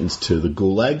she was sentenced to the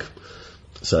Gulag.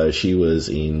 So she was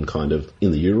in the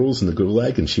Urals in the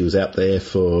Gulag, and she was out there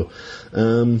for, she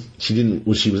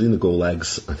was in the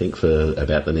Gulags, I think, for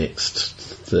about the next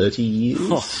 30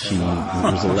 years. She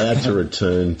was allowed to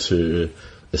return to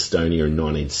Estonia in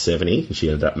 1970, and she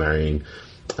ended up marrying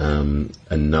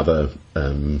another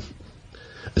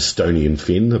Estonian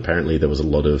Finn. Apparently there was a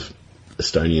lot of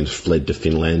Estonians fled to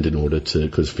Finland in order to,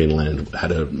 because Finland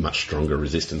had a much stronger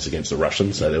resistance against the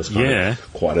Russians, so there was kind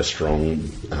of quite a strong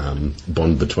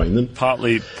bond between them.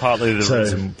 Partly the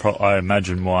reason I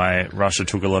imagine why Russia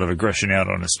took a lot of aggression out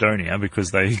on Estonia,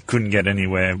 because they couldn't get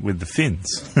anywhere with the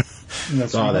Finns.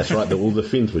 That's right. Well, the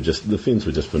Finns were just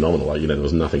phenomenal. Like, there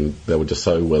was nothing. They were just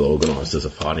so well organised as a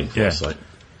fighting force. Like,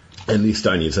 and the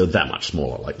Estonians are that much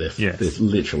smaller. Like they're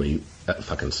literally a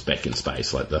fucking speck in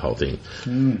space. Like the whole thing.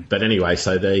 But anyway,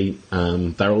 so they're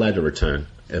allowed to return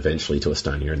eventually to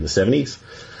Estonia in the 70s.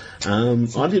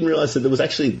 I didn't realise that there was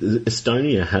actually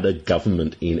Estonia had a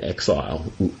government in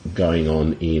exile going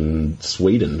on in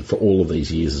Sweden for all of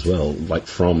these years as well. Like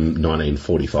from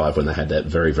 1945, when they had that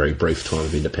very, very brief time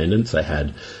of independence, they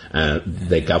had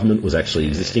their government was actually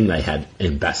existing. They had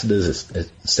ambassadors,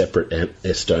 separate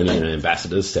Estonian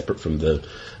ambassadors, separate from the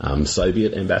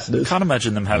Soviet ambassadors. Can't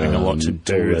imagine them having a lot to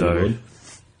do though.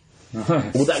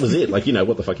 Well, that was it. Like,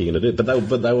 what the fuck are you going to do?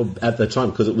 But they were at the time,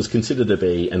 because it was considered to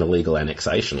be an illegal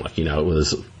annexation. Like, it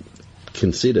was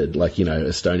considered, like,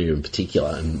 Estonia in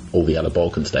particular, and all the other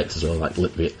Balkan states as well, like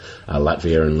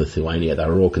Latvia and Lithuania, they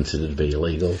were all considered to be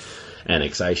illegal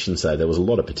annexation. So there was a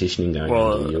lot of petitioning going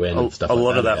on in the UN and stuff like that. A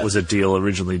lot of that was a deal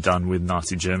originally done with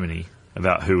Nazi Germany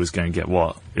about who was going to get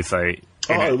what. If they...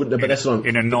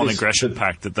 in a non-aggression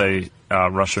pact that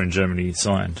Russia and Germany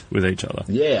signed with each other.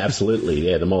 Yeah, absolutely.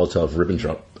 Yeah, the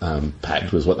Molotov-Ribbentrop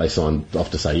pact was what they signed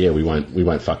off to say, yeah, we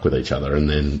won't fuck with each other, and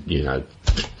then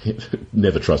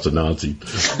never trust a Nazi.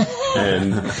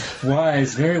 And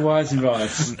wise, very wise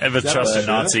advice. Never trust a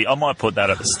Nazi. I might put that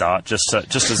at the start, just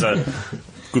as a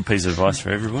good piece of advice for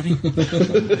everybody. But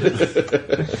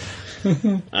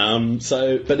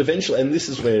eventually, and this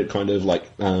is where it kind of like.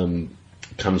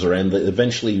 Comes around that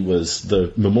eventually was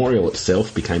the memorial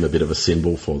itself became a bit of a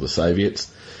symbol for the Soviets,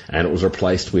 and it was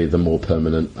replaced with a more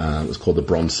permanent, it was called the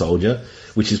Bronze Soldier,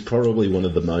 which is probably one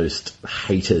of the most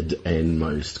hated and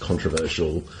most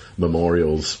controversial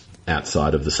memorials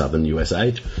outside of the southern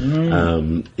USA.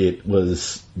 It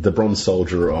was the Bronze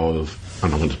Soldier of, I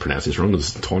don't want to pronounce this wrong, it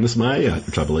was Tornismay,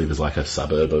 which I believe is like a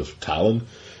suburb of Tallinn.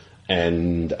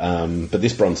 And but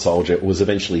this Bronze Soldier was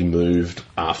eventually moved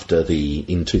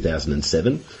in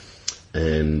 2007,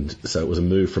 and so it was a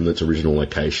move from its original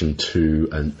location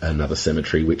to another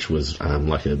cemetery, which was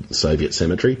like a Soviet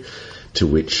cemetery, to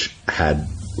which had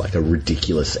like a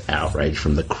ridiculous outrage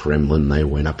from the Kremlin. They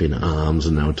went up in arms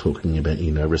and they were talking about,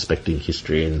 respecting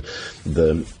history and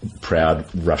the proud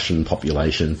Russian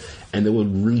population. And there were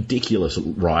ridiculous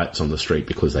riots on the street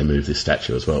because they moved this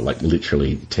statue as well, like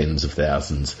literally tens of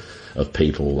thousands of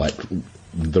people, like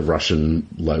the Russian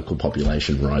local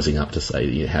population rising up to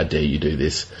say, how dare you do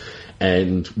this?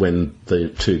 And when the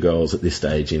two girls at this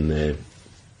stage they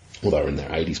were in their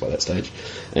 80s by that stage,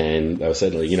 and they were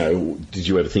saying, did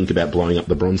you ever think about blowing up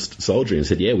the Bronze Soldier? And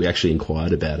said, yeah, we actually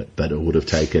inquired about it, but it would have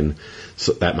taken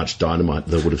that much dynamite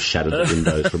that would have shattered the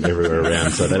windows from everywhere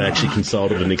around. So they'd actually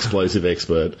consulted an explosive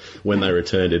expert when they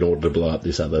returned in order to blow up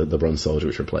the Bronze Soldier,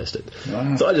 which replaced it.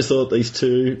 Wow. So I just thought these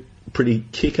two pretty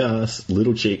kick-ass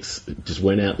little chicks just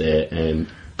went out there and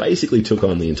basically took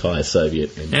on the entire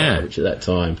Soviet Empire, which at that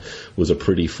time was a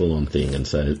pretty full-on thing. And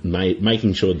so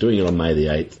making sure, doing it on May the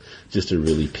 8th, just to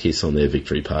really piss on their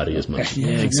victory party as much. Yeah,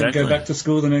 exactly. Go back to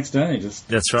school the next day.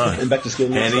 That's right. And back to school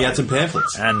the next day. Handing out some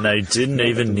pamphlets. And they didn't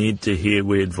even need to hear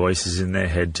weird voices in their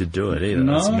head to do it either.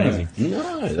 No. That's amazing.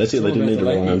 No, that's it. They didn't need to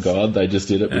rely on God. They just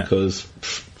did it because,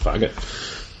 fuck it.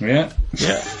 Yeah.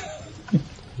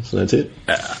 So that's it.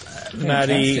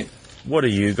 Maddie, what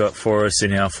have you got for us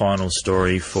in our final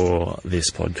story for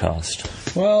this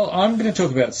podcast? Well, I'm going to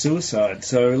talk about suicide,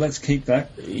 so let's keep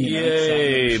that.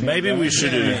 Yay! Maybe we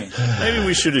should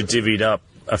have divvied up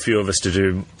a few of us to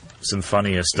do some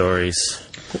funnier stories.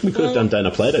 We could have done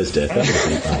Dana Plato's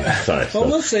death. Sorry. Well,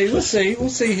 we'll see.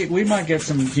 We might get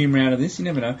some humour out of this. You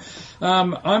never know.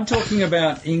 I'm talking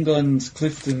about England's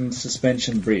Clifton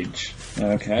Suspension Bridge.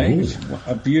 Okay, ooh.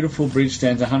 A beautiful bridge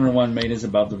stands 101 metres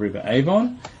above the River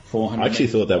Avon. I actually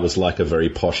thought that was like a very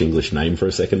posh English name for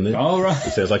a second there. Oh, right.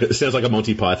 It sounds like a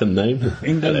Monty Python name.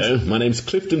 Hello, my name's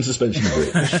Clifton Suspension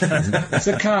Bridge. It's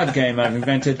a card game I've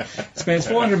invented. It spans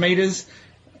 400 metres.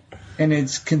 And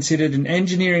it's considered an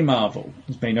engineering marvel.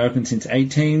 It's been open since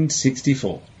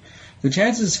 1864. The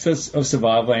chances of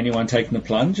survival, anyone taking the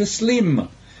plunge, are slim.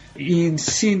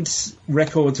 Since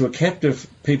records were kept of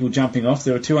people jumping off,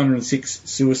 there were 206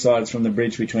 suicides from the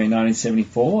bridge between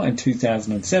 1974 and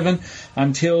 2007,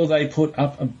 until they put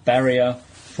up a barrier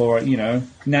for,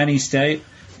 nanny state,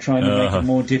 trying to make it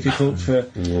more difficult for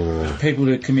people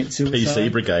to commit suicide.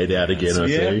 PC Brigade out again, I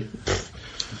see.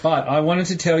 But I wanted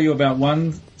to tell you about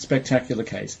one spectacular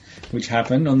case which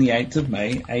happened on the 8th of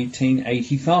May,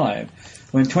 1885,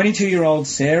 when 22-year-old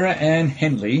Sarah Ann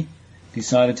Henley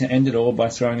decided to end it all by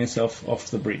throwing herself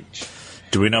off the bridge.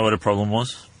 Do we know what a problem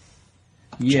was?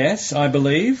 Yes, I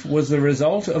believe, was the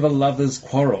result of a lover's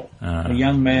quarrel. A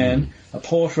young man, a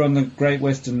porter on the Great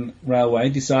Western Railway,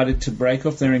 decided to break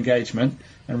off their engagement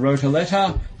and wrote a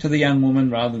letter to the young woman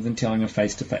rather than telling her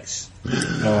face-to-face.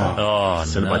 Oh,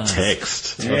 Send it no. by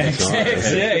text.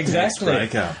 Yeah, exactly.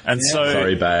 Breakup. And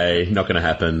Sorry, bae, not going to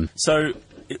happen. So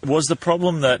was the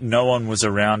problem that no one was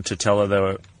around to tell her there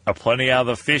were plenty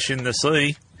other fish in the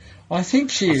sea? I think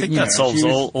she. I think that solves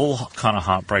all kind of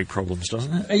heartbreak problems,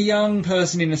 doesn't it? A young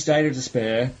person in a state of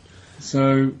despair,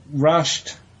 so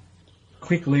rushed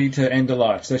quickly to end her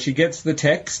life. So she gets the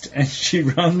text and she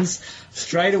runs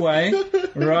straight away.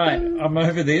 Right, I'm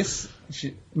over this.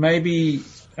 She maybe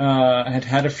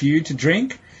had a few to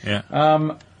drink. Yeah.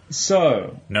 No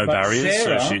No barriers,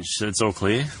 so it's all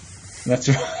clear. That's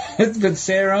right. But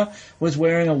Sarah was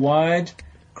wearing a wide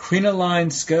crinoline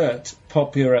skirt,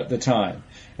 popular at the time.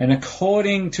 And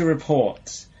according to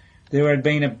reports, there had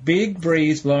been a big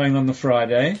breeze blowing on the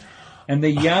Friday, and the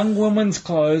young woman's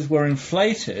clothes were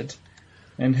inflated,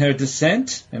 and her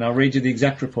descent, and I'll read you the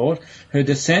exact report, her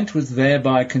descent was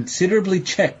thereby considerably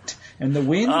checked, and the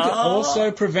wind also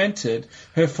prevented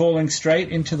her falling straight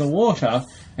into the water,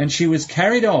 and she was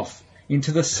carried off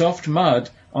into the soft mud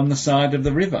on the side of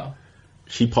the river.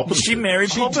 She popped She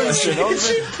married Poppins. She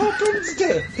Poppinsed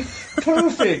it.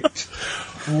 Perfect.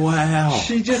 Wow.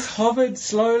 She just hovered,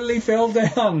 slowly fell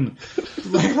down.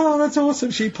 Like, oh, that's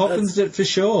awesome. She Poppinsed it for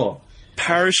sure.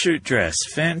 Parachute dress.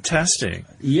 Fantastic.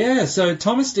 Yeah, so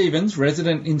Thomas Stevens,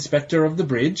 resident inspector of the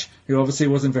bridge, who obviously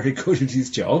wasn't very good at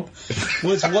his job,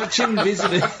 was watching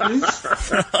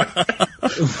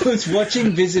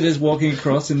visitors walking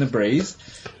across in the breeze,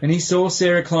 and he saw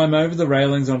Sarah climb over the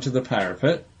railings onto the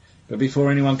parapet, but before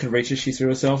anyone could reach her, she threw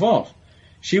herself off.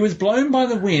 She was blown by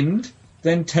the wind,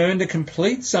 then turned a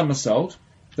complete somersault,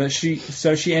 so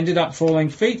she ended up falling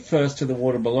feet first to the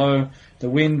water below. The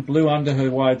wind blew under her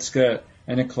wide skirt,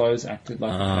 and her clothes acted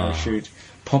like a parachute,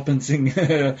 poppinsing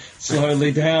her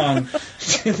slowly down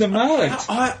to the mud.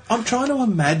 I'm trying to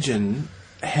imagine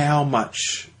how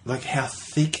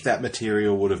thick that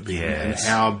material would have been and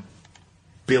how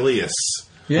bilious.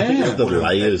 Yeah. I think the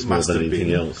layers more must than have anything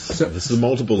been. else. This is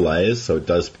multiple layers, so it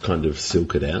does kind of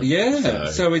silk it out. Yeah,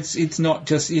 so it's not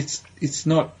just it's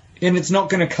not, and it's not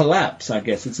going to collapse. I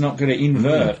guess it's not going to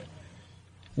invert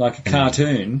like a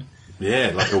cartoon,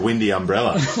 Yeah, like a windy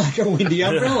umbrella. like a windy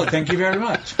umbrella. Thank you very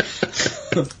much.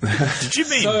 Did you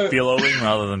mean billowing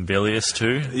rather than bilious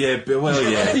too? Yeah, but, well,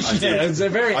 yeah. Yeah, it's a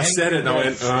very. I said it and I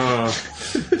went, oh.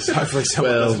 So hopefully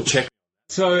someone doesn't check.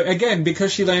 So again,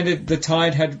 because she landed, the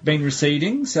tide had been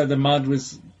receding, so the mud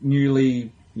was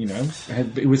newly,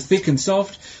 it was thick and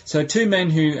soft. So two men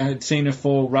who had seen her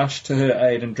fall rushed to her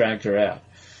aid and dragged her out.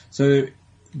 So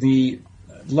the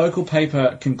local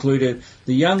paper concluded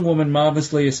the young woman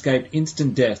marvellously escaped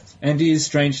instant death and is,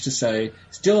 strange to say,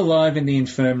 still alive in the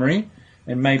infirmary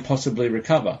and may possibly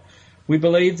recover. We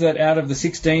believe that out of the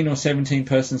 16 or 17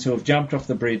 persons who have jumped off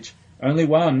the bridge, only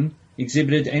one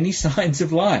exhibited any signs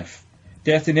of life.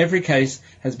 Death in every case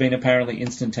has been apparently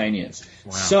instantaneous.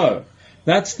 Wow. So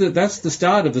that's the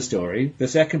start of the story. The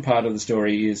second part of the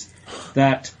story is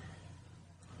that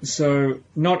so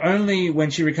not only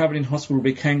when she recovered in hospital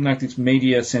became like this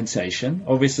media sensation,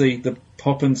 obviously the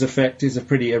Poppins effect is a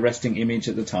pretty arresting image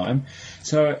at the time.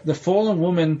 So the fallen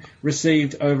woman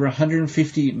received over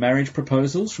 150 marriage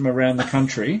proposals from around the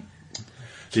country.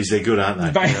 Geez, they're good,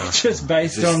 aren't they? Just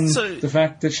based on the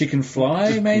fact that she can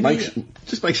fly, maybe?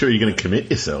 Just make sure you're going to commit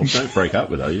yourself. Don't break up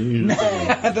with her.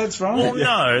 That's right. Well,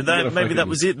 no, maybe that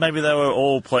was it. Maybe they were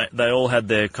all they all had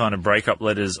their kind of breakup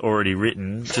letters already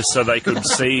written, just so they could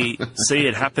see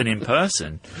it happen in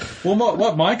person. Well,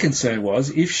 what my concern was,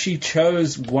 if she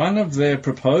chose one of their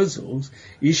proposals,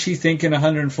 is she thinking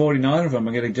 149 of them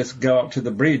are going to just go up to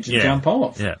the bridge and jump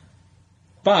off? Yeah.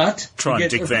 But try and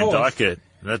Dick Van Dyke it.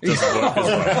 That doesn't work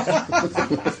as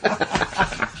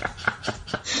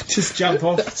well. Just jump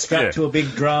off, strapped to a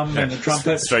big drum and a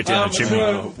trumpet. Straight down the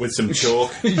chimney. With some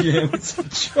chalk. Yeah, with some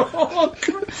chalk.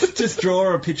 Just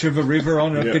draw a picture of a river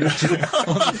on a bit of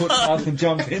on the footpath and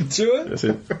jump into it. That's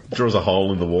it. Draws a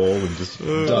hole in the wall and just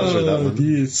dives through that one.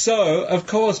 Dear. So, of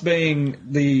course, being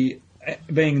the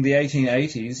being the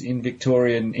 1880s in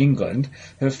Victorian England,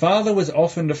 her father was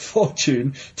offered a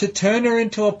fortune to turn her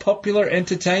into a popular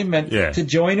entertainment to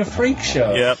join a freak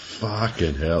show. Yep.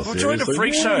 Fucking hell. Well, join a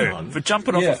freak show for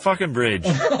jumping off a fucking bridge.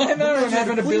 I know, and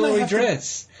having a billowy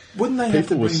dress. Wouldn't they have to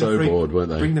People were bring so the freak, board, weren't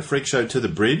they? bring the freak show to the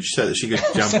bridge so that she could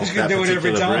jump off she that could do it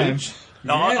every particular time. bridge?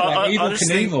 No, Like Evil I just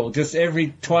think- Knievel,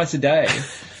 just twice a day.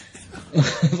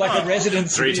 Like a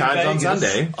residence 3 times on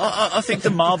Sunday. I think the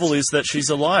marvel is that she's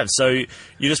alive. So you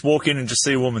just walk in and just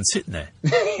see a woman sitting there.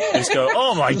 You just go,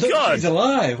 oh my Look, God, she's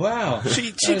alive. Wow. she How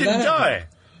did didn't that die.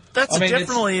 That's I mean,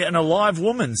 definitely an alive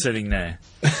woman sitting there.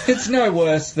 It's no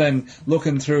worse than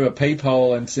looking through a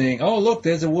peephole and seeing, oh, look,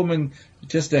 there's a woman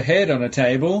just a head on a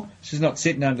table. She's not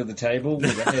sitting under the table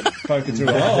with a head poking through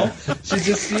a hole. She's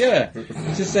just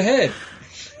a head.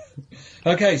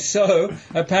 Okay, so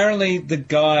apparently the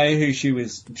guy who she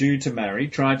was due to marry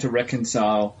tried to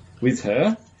reconcile with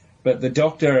her, but the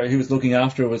doctor who was looking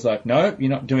after her was like, no,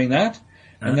 you're not doing that.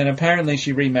 And then apparently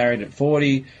she remarried at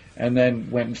 40 and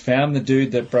then went and found the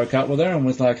dude that broke up with her and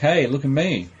was like, hey, look at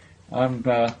me. I'm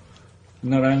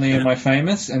not only am I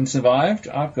famous and survived,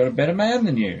 I've got a better man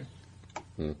than you.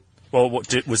 Well,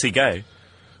 was he gay?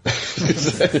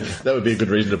 That would be a good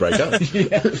reason to break up.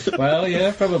 Well,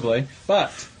 yeah, probably.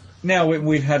 But now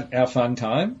we've had our fun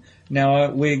time.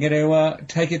 Now we're going to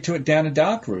take it down a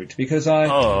dark route because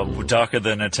Oh, darker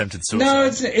than attempted suicide. No,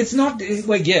 it's not.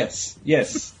 Well, yes,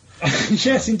 yes,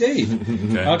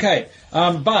 indeed. Okay,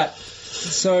 but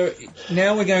so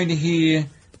now we're going to hear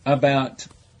about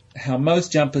how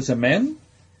most jumpers are men,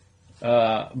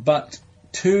 but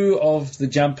 2 of the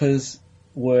jumpers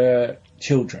were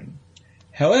children.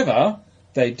 However,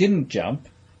 they didn't jump;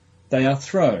 they are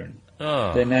thrown.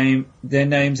 Oh. Their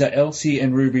names are Elsie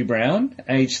and Ruby Brown,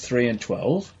 aged 3 and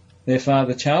 12. Their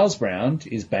father, Charles Brown,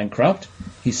 is bankrupt.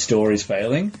 His store is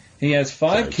failing. He has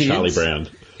 5 kids. Charlie Brown.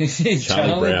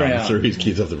 Charlie Brown threw his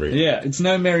kids off the bridge. Yeah, it's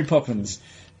no Mary Poppins.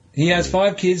 He has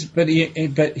 5 kids, but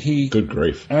he Good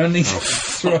grief. only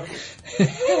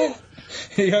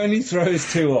he only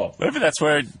throws 2 off. Maybe that's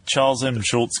where Charles M.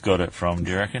 Schultz got it from,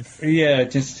 do you reckon? Yeah,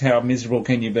 just how miserable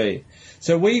can you be?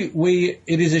 So it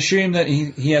is assumed that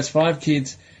he has 5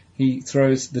 kids, he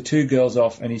throws the 2 girls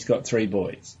off, and he's got 3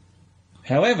 boys.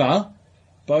 However,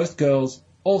 both girls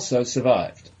also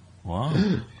survived.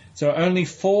 Wow. So only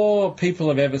 4 people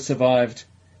have ever survived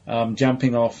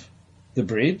jumping off the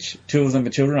bridge. 2 of them are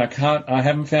children. I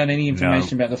haven't found any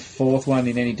information about the 4th one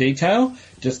in any detail.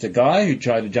 Just a guy who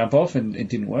tried to jump off and it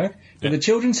didn't work. But the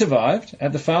children survived.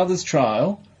 At the father's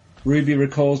trial, Ruby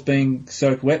recalls being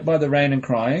soaked wet by the rain and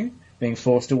crying, being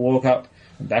forced to walk up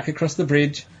and back across the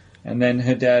bridge, and then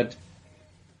her dad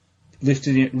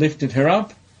lifted her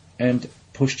up and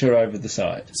pushed her over the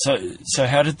side. So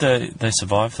how did they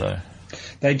survive, though?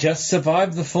 They just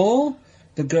survived the fall.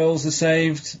 The girls are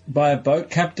saved by a boat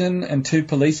captain and 2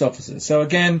 police officers. So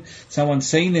again, someone's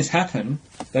seen this happen.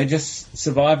 They just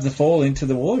survived the fall into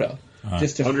the water. I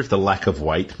wonder if the lack of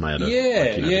weight made it.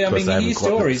 I mean, you hear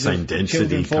stories same of density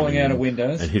children falling coming out in of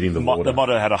windows. and hitting the water. They might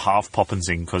have had a half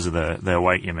Poppinsing because of their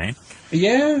weight, you mean?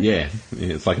 Yeah. Yeah,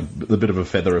 it's like a bit of a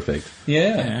feather effect.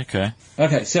 Yeah. Okay.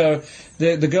 Okay, so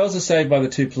the girls are saved by the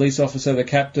 2 police officers. The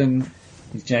captain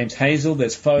is James Hazel.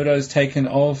 There's photos taken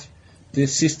of their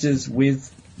sisters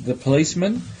with the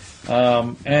policeman.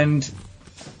 And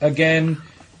again,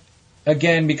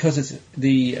 because it's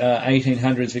the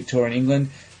 1800s Victorian England,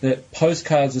 that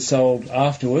postcards are sold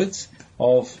afterwards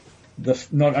of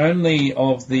not only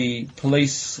of the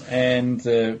police and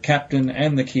the captain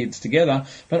and the kids together,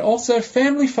 but also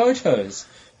family photos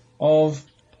of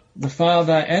the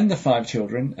father and the 5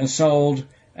 children are sold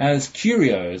as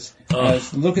curios.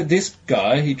 As, look at this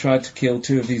guy, he tried to kill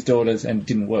 2 of his daughters and it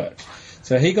didn't work.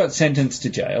 So he got sentenced to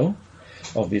jail,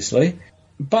 obviously.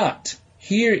 But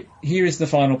here is the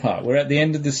final part. We're at the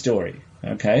end of the story.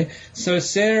 Okay? So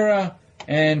Sarah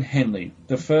Ann Henley,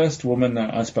 the first woman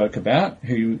that I spoke about,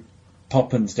 who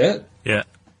Poppinsed it, Yeah.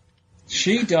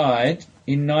 she died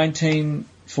in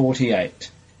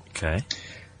 1948. Okay.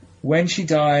 When she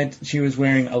died, she was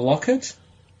wearing a locket,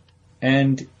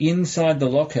 and inside the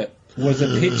locket was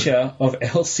a picture of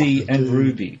Elsie and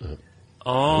Ruby.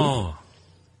 Oh.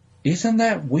 Isn't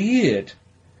that weird?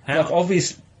 How? Like,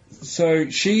 obvious. So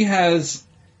she has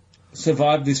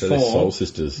survived this So they're fall. soul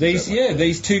sisters.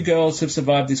 These 2 girls have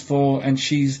survived this fall, and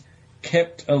she's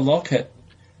kept a locket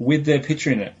with their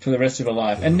picture in it for the rest of her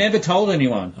life, and never told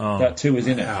anyone that 2 was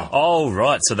in it. Oh,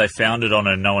 right. So they found it on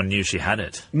her and no one knew she had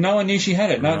it. No one knew she had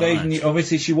it. No, they Right. knew,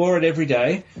 obviously she wore it every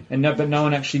day, but no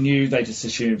one actually knew. They just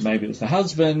assumed maybe it was the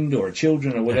husband or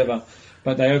children or whatever.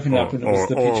 But they opened up and it was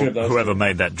the picture of those. whoever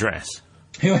made that dress.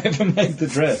 Whoever made the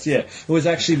dress, yeah. It was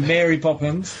actually Mary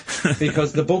Poppins,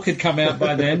 because the book had come out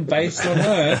by then based on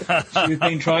her. She'd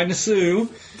been trying to sue.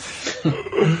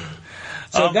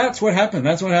 So that's what happened.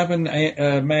 That's what happened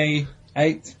May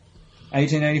 8th,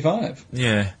 1885.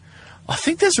 Yeah. I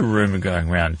think there's a rumour going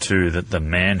around, too, that the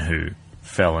man who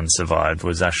fell and survived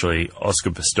was actually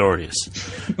Oscar Pistorius.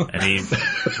 And he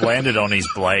landed on his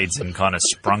blades and kind of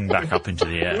sprung back up into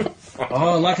the air.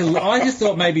 Oh, I just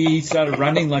thought maybe he started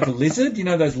running like a lizard. You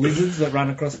know those lizards that run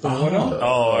across the water?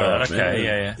 Oh, okay,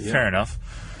 yeah. Fair enough.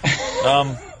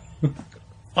 I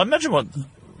imagine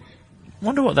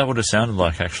wonder what that would have sounded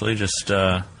like, actually, just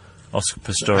Oscar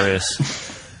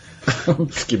Pistorius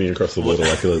skimming across the water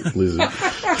like a lizard.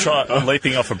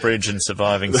 leaping off a bridge and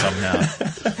surviving somehow.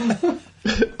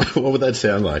 What would that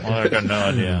sound like? Well, I've got no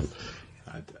idea.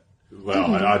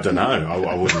 Well, I don't know.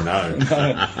 I wouldn't know. No,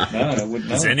 I wouldn't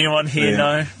know. Does anyone here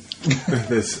know?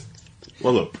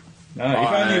 Well, look. No, if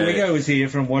only Wiggo was here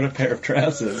from What a Pair of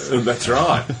Trousers. That's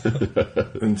right.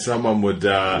 And someone would...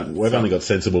 We've only got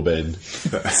Sensible Ben.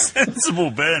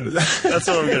 Sensible Ben. That's what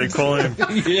I'm going to call him.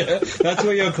 Yeah, that's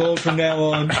what you're called from now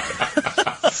on.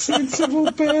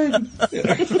 Sensible Ben.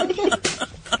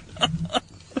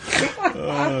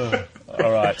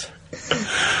 All right.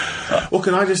 Well,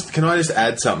 can I just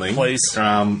add something? Please.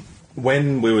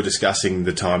 When we were discussing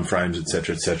the time frames,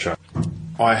 etc.,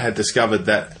 I had discovered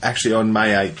that actually on May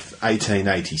 8th,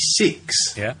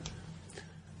 1886,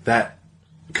 that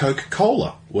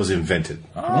Coca-Cola was invented.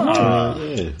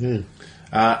 And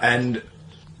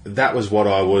that was what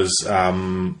I was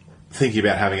thinking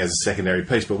about having as a secondary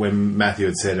piece. But when Matthew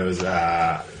had said it was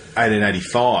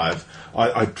 1885,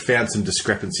 I found some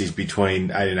discrepancies between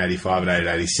 1885 and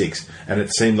 1886, and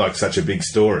it seemed like such a big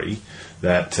story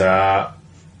that I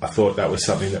thought that was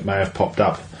something that may have popped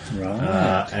up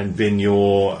and been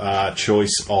your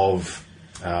choice of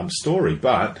story.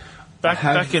 But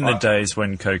back in the days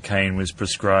when cocaine was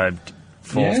prescribed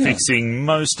for fixing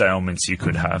most ailments you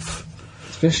could have.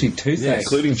 Especially toothache.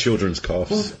 Including children's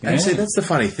coughs. And see, that's the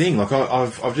funny thing. Like,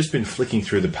 I've just been flicking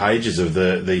through the pages of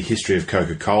the history of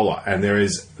Coca-Cola, and there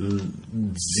is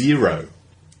zero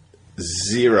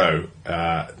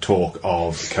talk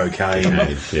of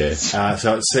cocaine.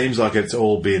 So it seems like it's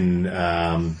all been...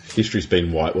 history's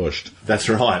been whitewashed. That's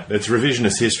right. It's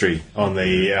revisionist history on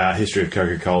the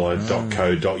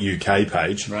historyofcoca-cola.co.uk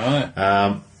page.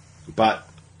 Right. But,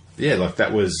 yeah, like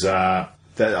that was...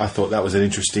 I thought that was an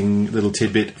interesting little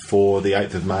tidbit for the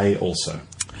 8th of May also.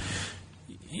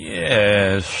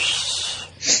 Yes.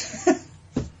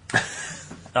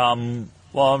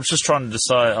 Well, I was just trying to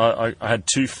decide. I had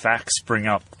two facts spring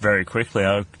up very quickly.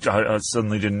 I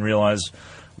suddenly didn't realise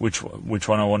which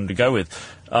one I wanted to go with.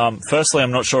 Firstly,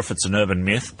 I'm not sure if it's an urban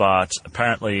myth, but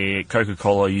apparently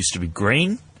Coca-Cola used to be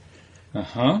green.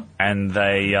 And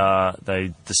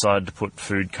they decided to put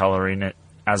food colour in it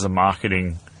as a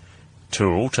marketing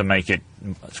tool to make it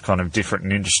kind of different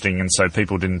and interesting, and so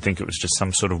people didn't think it was just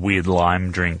some sort of weird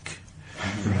lime drink.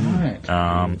 Right.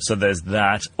 So there's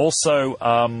that. Also,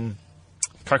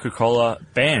 Coca-Cola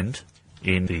banned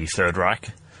in the Third Reich.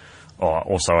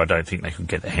 Also, I don't think they could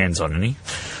get their hands on any.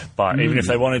 But even if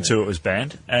they wanted to, it was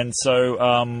banned. And so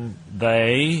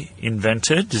they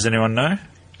invented... Does anyone know?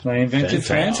 They invented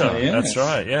Fanta, yeah. That's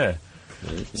right, yeah.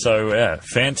 So, yeah,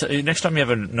 Fanta... Next time you have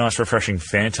a nice, refreshing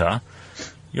Fanta...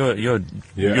 You're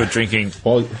drinking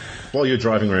while you're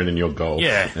driving around in your Golf.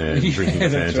 And drinking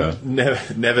Fanta.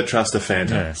 Right. Never trust a Fanta.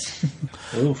 Yes.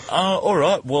 All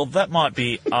right. Well, that might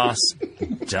be us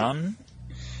done.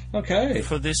 Okay.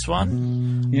 For this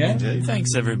one. Yeah.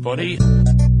 Thanks, everybody. So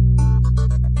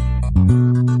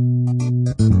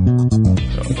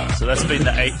that's been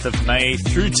the 8th of May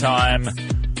through time.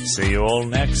 See you all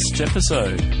next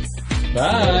episode.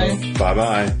 Bye.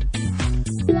 Bye-bye.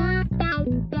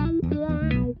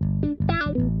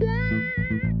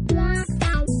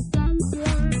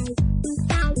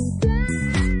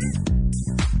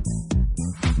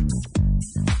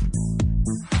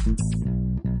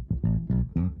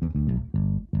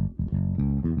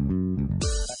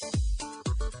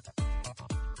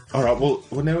 All right, well,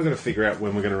 now we're going to figure out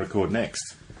when we're going to record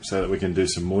next so that we can do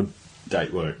some more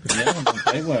date work. Yeah,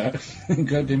 date work.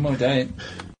 Go do more date.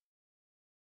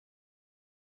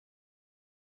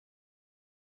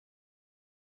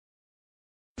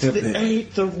 The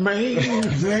 8th of May. The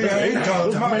 8th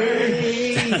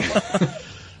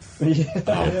of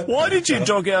May. Why did you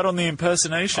dog out on the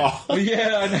impersonation? Oh,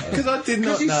 yeah, I know. Because I did not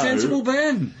know. Because he's Sensible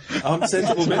Ben. I'm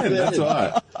Sensible Ben, that's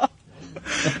right.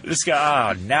 Just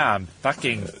go, now I'm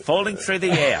fucking falling through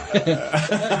the air.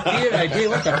 Dear,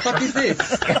 what the fuck is this?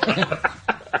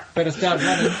 Better start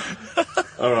running.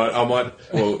 All right, I might.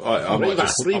 Well, I might Reba,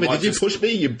 just. Reba, did you push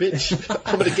me, you bitch?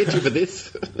 I'm going to get you for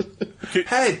this.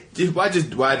 Hey, why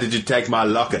did you take my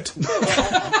locket?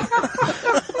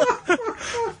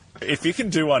 If you can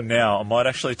do one now, I might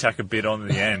actually tack a bit on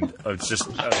the end of just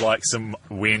like some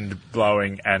wind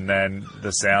blowing and then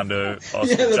the sound of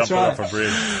jumping off a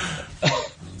bridge.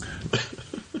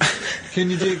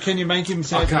 Can you make him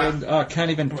say, I can't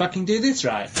even fucking do this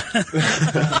right?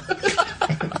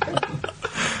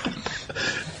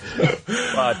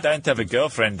 Well, I don't have a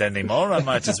girlfriend anymore. I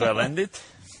might as well end it.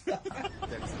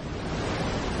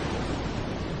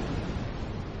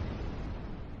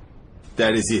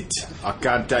 That is it. I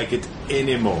can't take it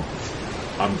anymore.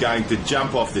 I'm going to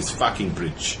jump off this fucking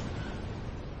bridge.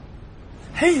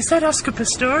 Hey, is that Oscar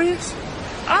Pistorius?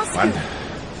 Oscar! 1,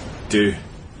 2,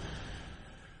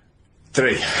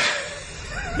 3.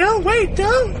 No, wait,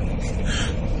 don't!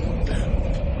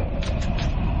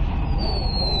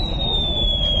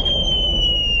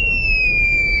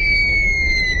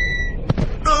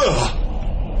 Ugh.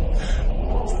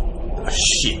 Oh,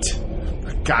 shit.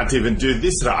 I can't even do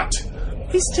this right.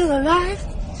 He's still alive?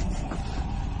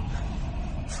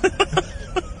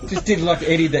 Just did like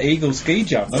Eddie the Eagle ski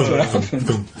jump. That's what happened.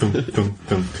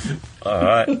 All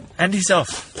right, and he's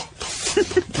off.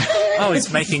 Oh,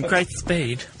 he's making great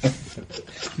speed.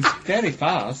 Very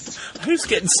fast. Who's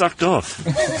getting sucked off?